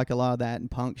that's why I like a lot of that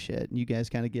and punk shit. And you guys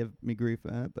kind of give me grief for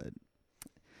that, but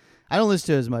I don't listen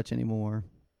to it as much anymore.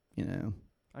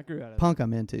 I grew out of Punk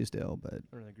I'm into still, but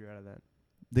I really grew out of that.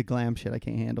 the glam shit I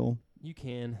can't handle. You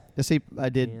can. See, I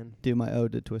did Can. do my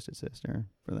ode to Twisted Sister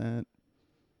for that.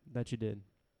 That you did.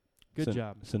 Good So-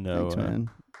 job. So no, Thanks, man.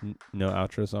 no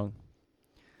outro song.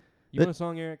 You But- want a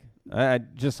song, Eric?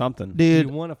 Just something. Dude,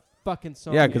 You want a fucking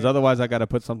song? Yeah, because Eric? otherwise I got to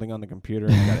put something on the computer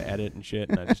and I got to edit and shit,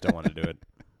 and I just don't want to do it.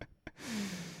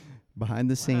 behind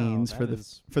the scenes for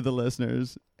the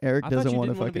listeners. Eric I doesn't thought you want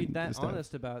to didn't want to fucking be that do stuff.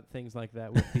 honest about things like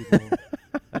that with people.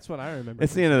 That's what I remember.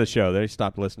 It's the end of the show. They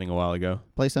stopped listening a while ago.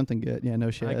 Play something good. Yeah,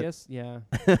 no shit. I guess, yeah.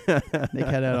 They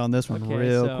cut out on this one Okay,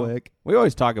 real so- quick. We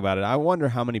always talk about it. I wonder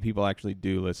how many people actually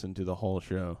do listen to the whole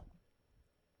show.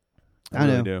 I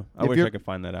really know. do. I If wish you're- I could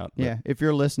find that out. but Yeah, if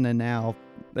you're listening now,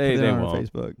 They put it on won't. our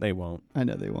Facebook. They won't. I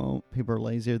know they won't. People are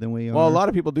lazier than we are. Well, a lot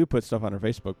of people do put stuff on our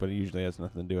Facebook, but it usually has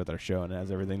nothing to do with our show, and it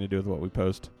has everything to do with what we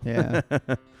post. Yeah.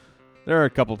 There are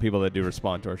a couple people that do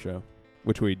respond to our show,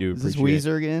 which we do Is this appreciate.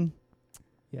 Weezer again?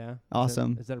 Yeah.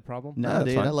 Awesome. Is that a problem? No, that's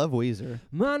dude, fine. I love Weezer.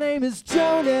 My name is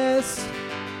Jonas.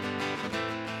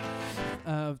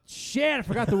 Shit, I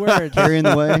forgot the word. Carrying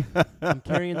the way. I'm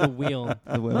carrying the wheel.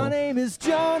 The wheel. My name is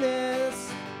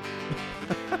Jonas.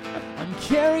 I'm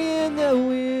carrying the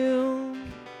wheel.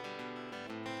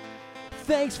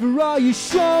 Thanks for all you've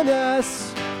shown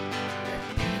us.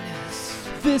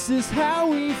 This is how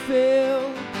we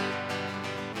feel.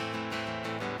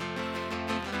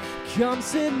 Come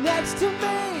sit next to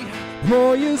me.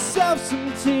 Pour yourself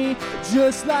some tea,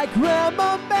 just like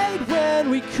Grandma made when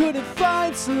we couldn't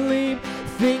find sleep.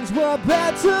 Things were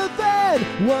better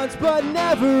then, once but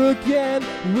never again.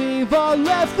 We've all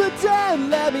left the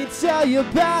den, let me tell you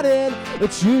about it. A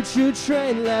choo-choo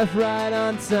train left right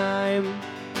on time.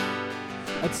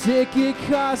 A ticket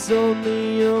costs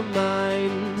only your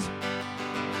mind.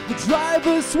 The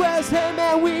driver swears, hey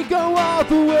man, we go all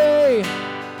the way.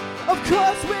 Of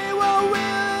course we were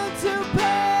willing to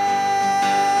pay.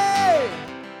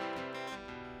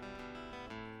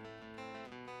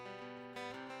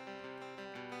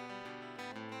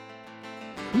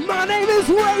 My name is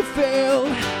Wayfield.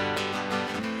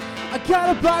 I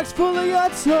got a box full of your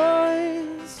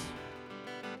toys.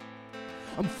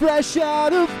 I'm fresh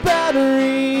out of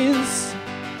batteries,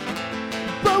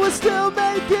 but we're still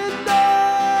making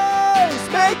noise,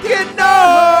 making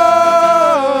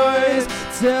noise.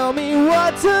 Tell me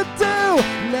what to do.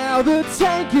 Now the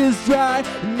tank is dry.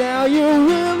 Now your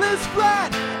wheel is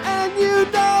flat. And you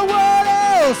know what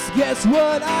else? Guess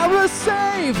what I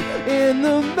received in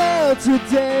the mail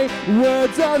today?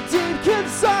 Words of deep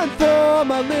concern for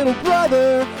my little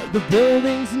brother. The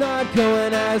building's not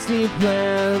going as he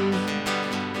planned.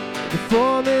 The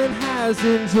foreman has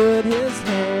injured his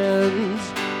hand.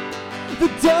 The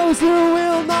dozer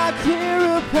will not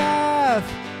clear a path.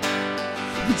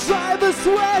 The driver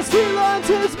swears he learned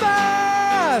his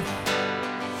math.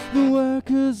 The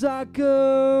workers are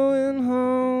going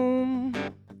home.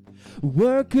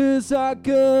 Workers are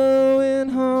going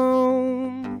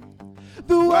home.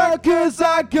 The workers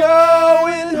are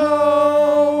going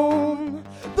home.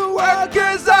 The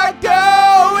workers are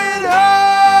going home.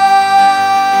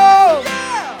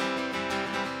 Yeah!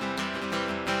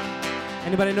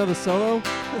 Anybody know the solo?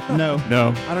 No.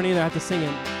 No. I don't either. I have to sing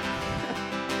it.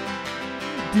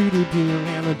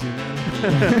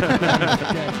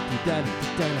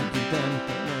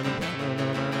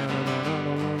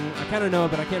 I kind of know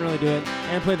it, but I can't really do it.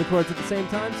 And play the chords at the same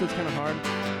time, so it's kind of hard.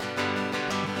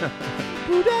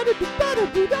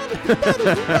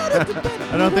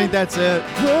 I don't think that's it.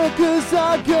 Workers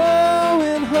are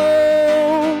going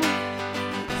home.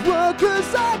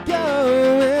 Workers are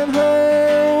going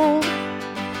home.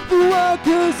 The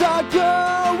workers are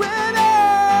going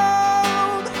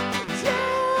home.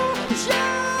 Yeah,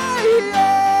 yeah,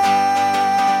 yeah.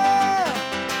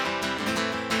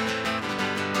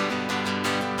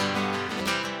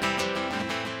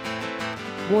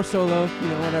 More solo, you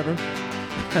know, whatever.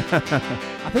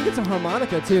 I think it's a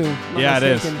harmonica too. I'm not Yeah, it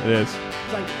is. mistaken. It is.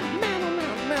 It's like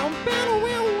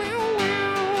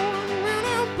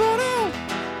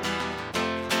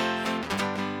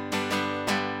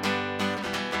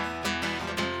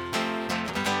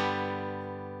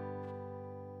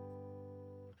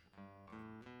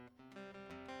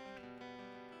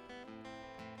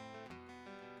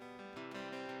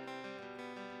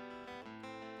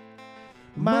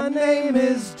my name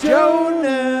is Jonas.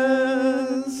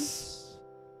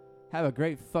 Have a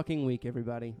great fucking week,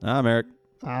 everybody. I'm Eric.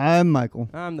 I'm Michael.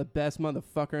 I'm the best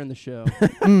motherfucker in the show.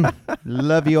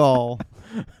 Love you all.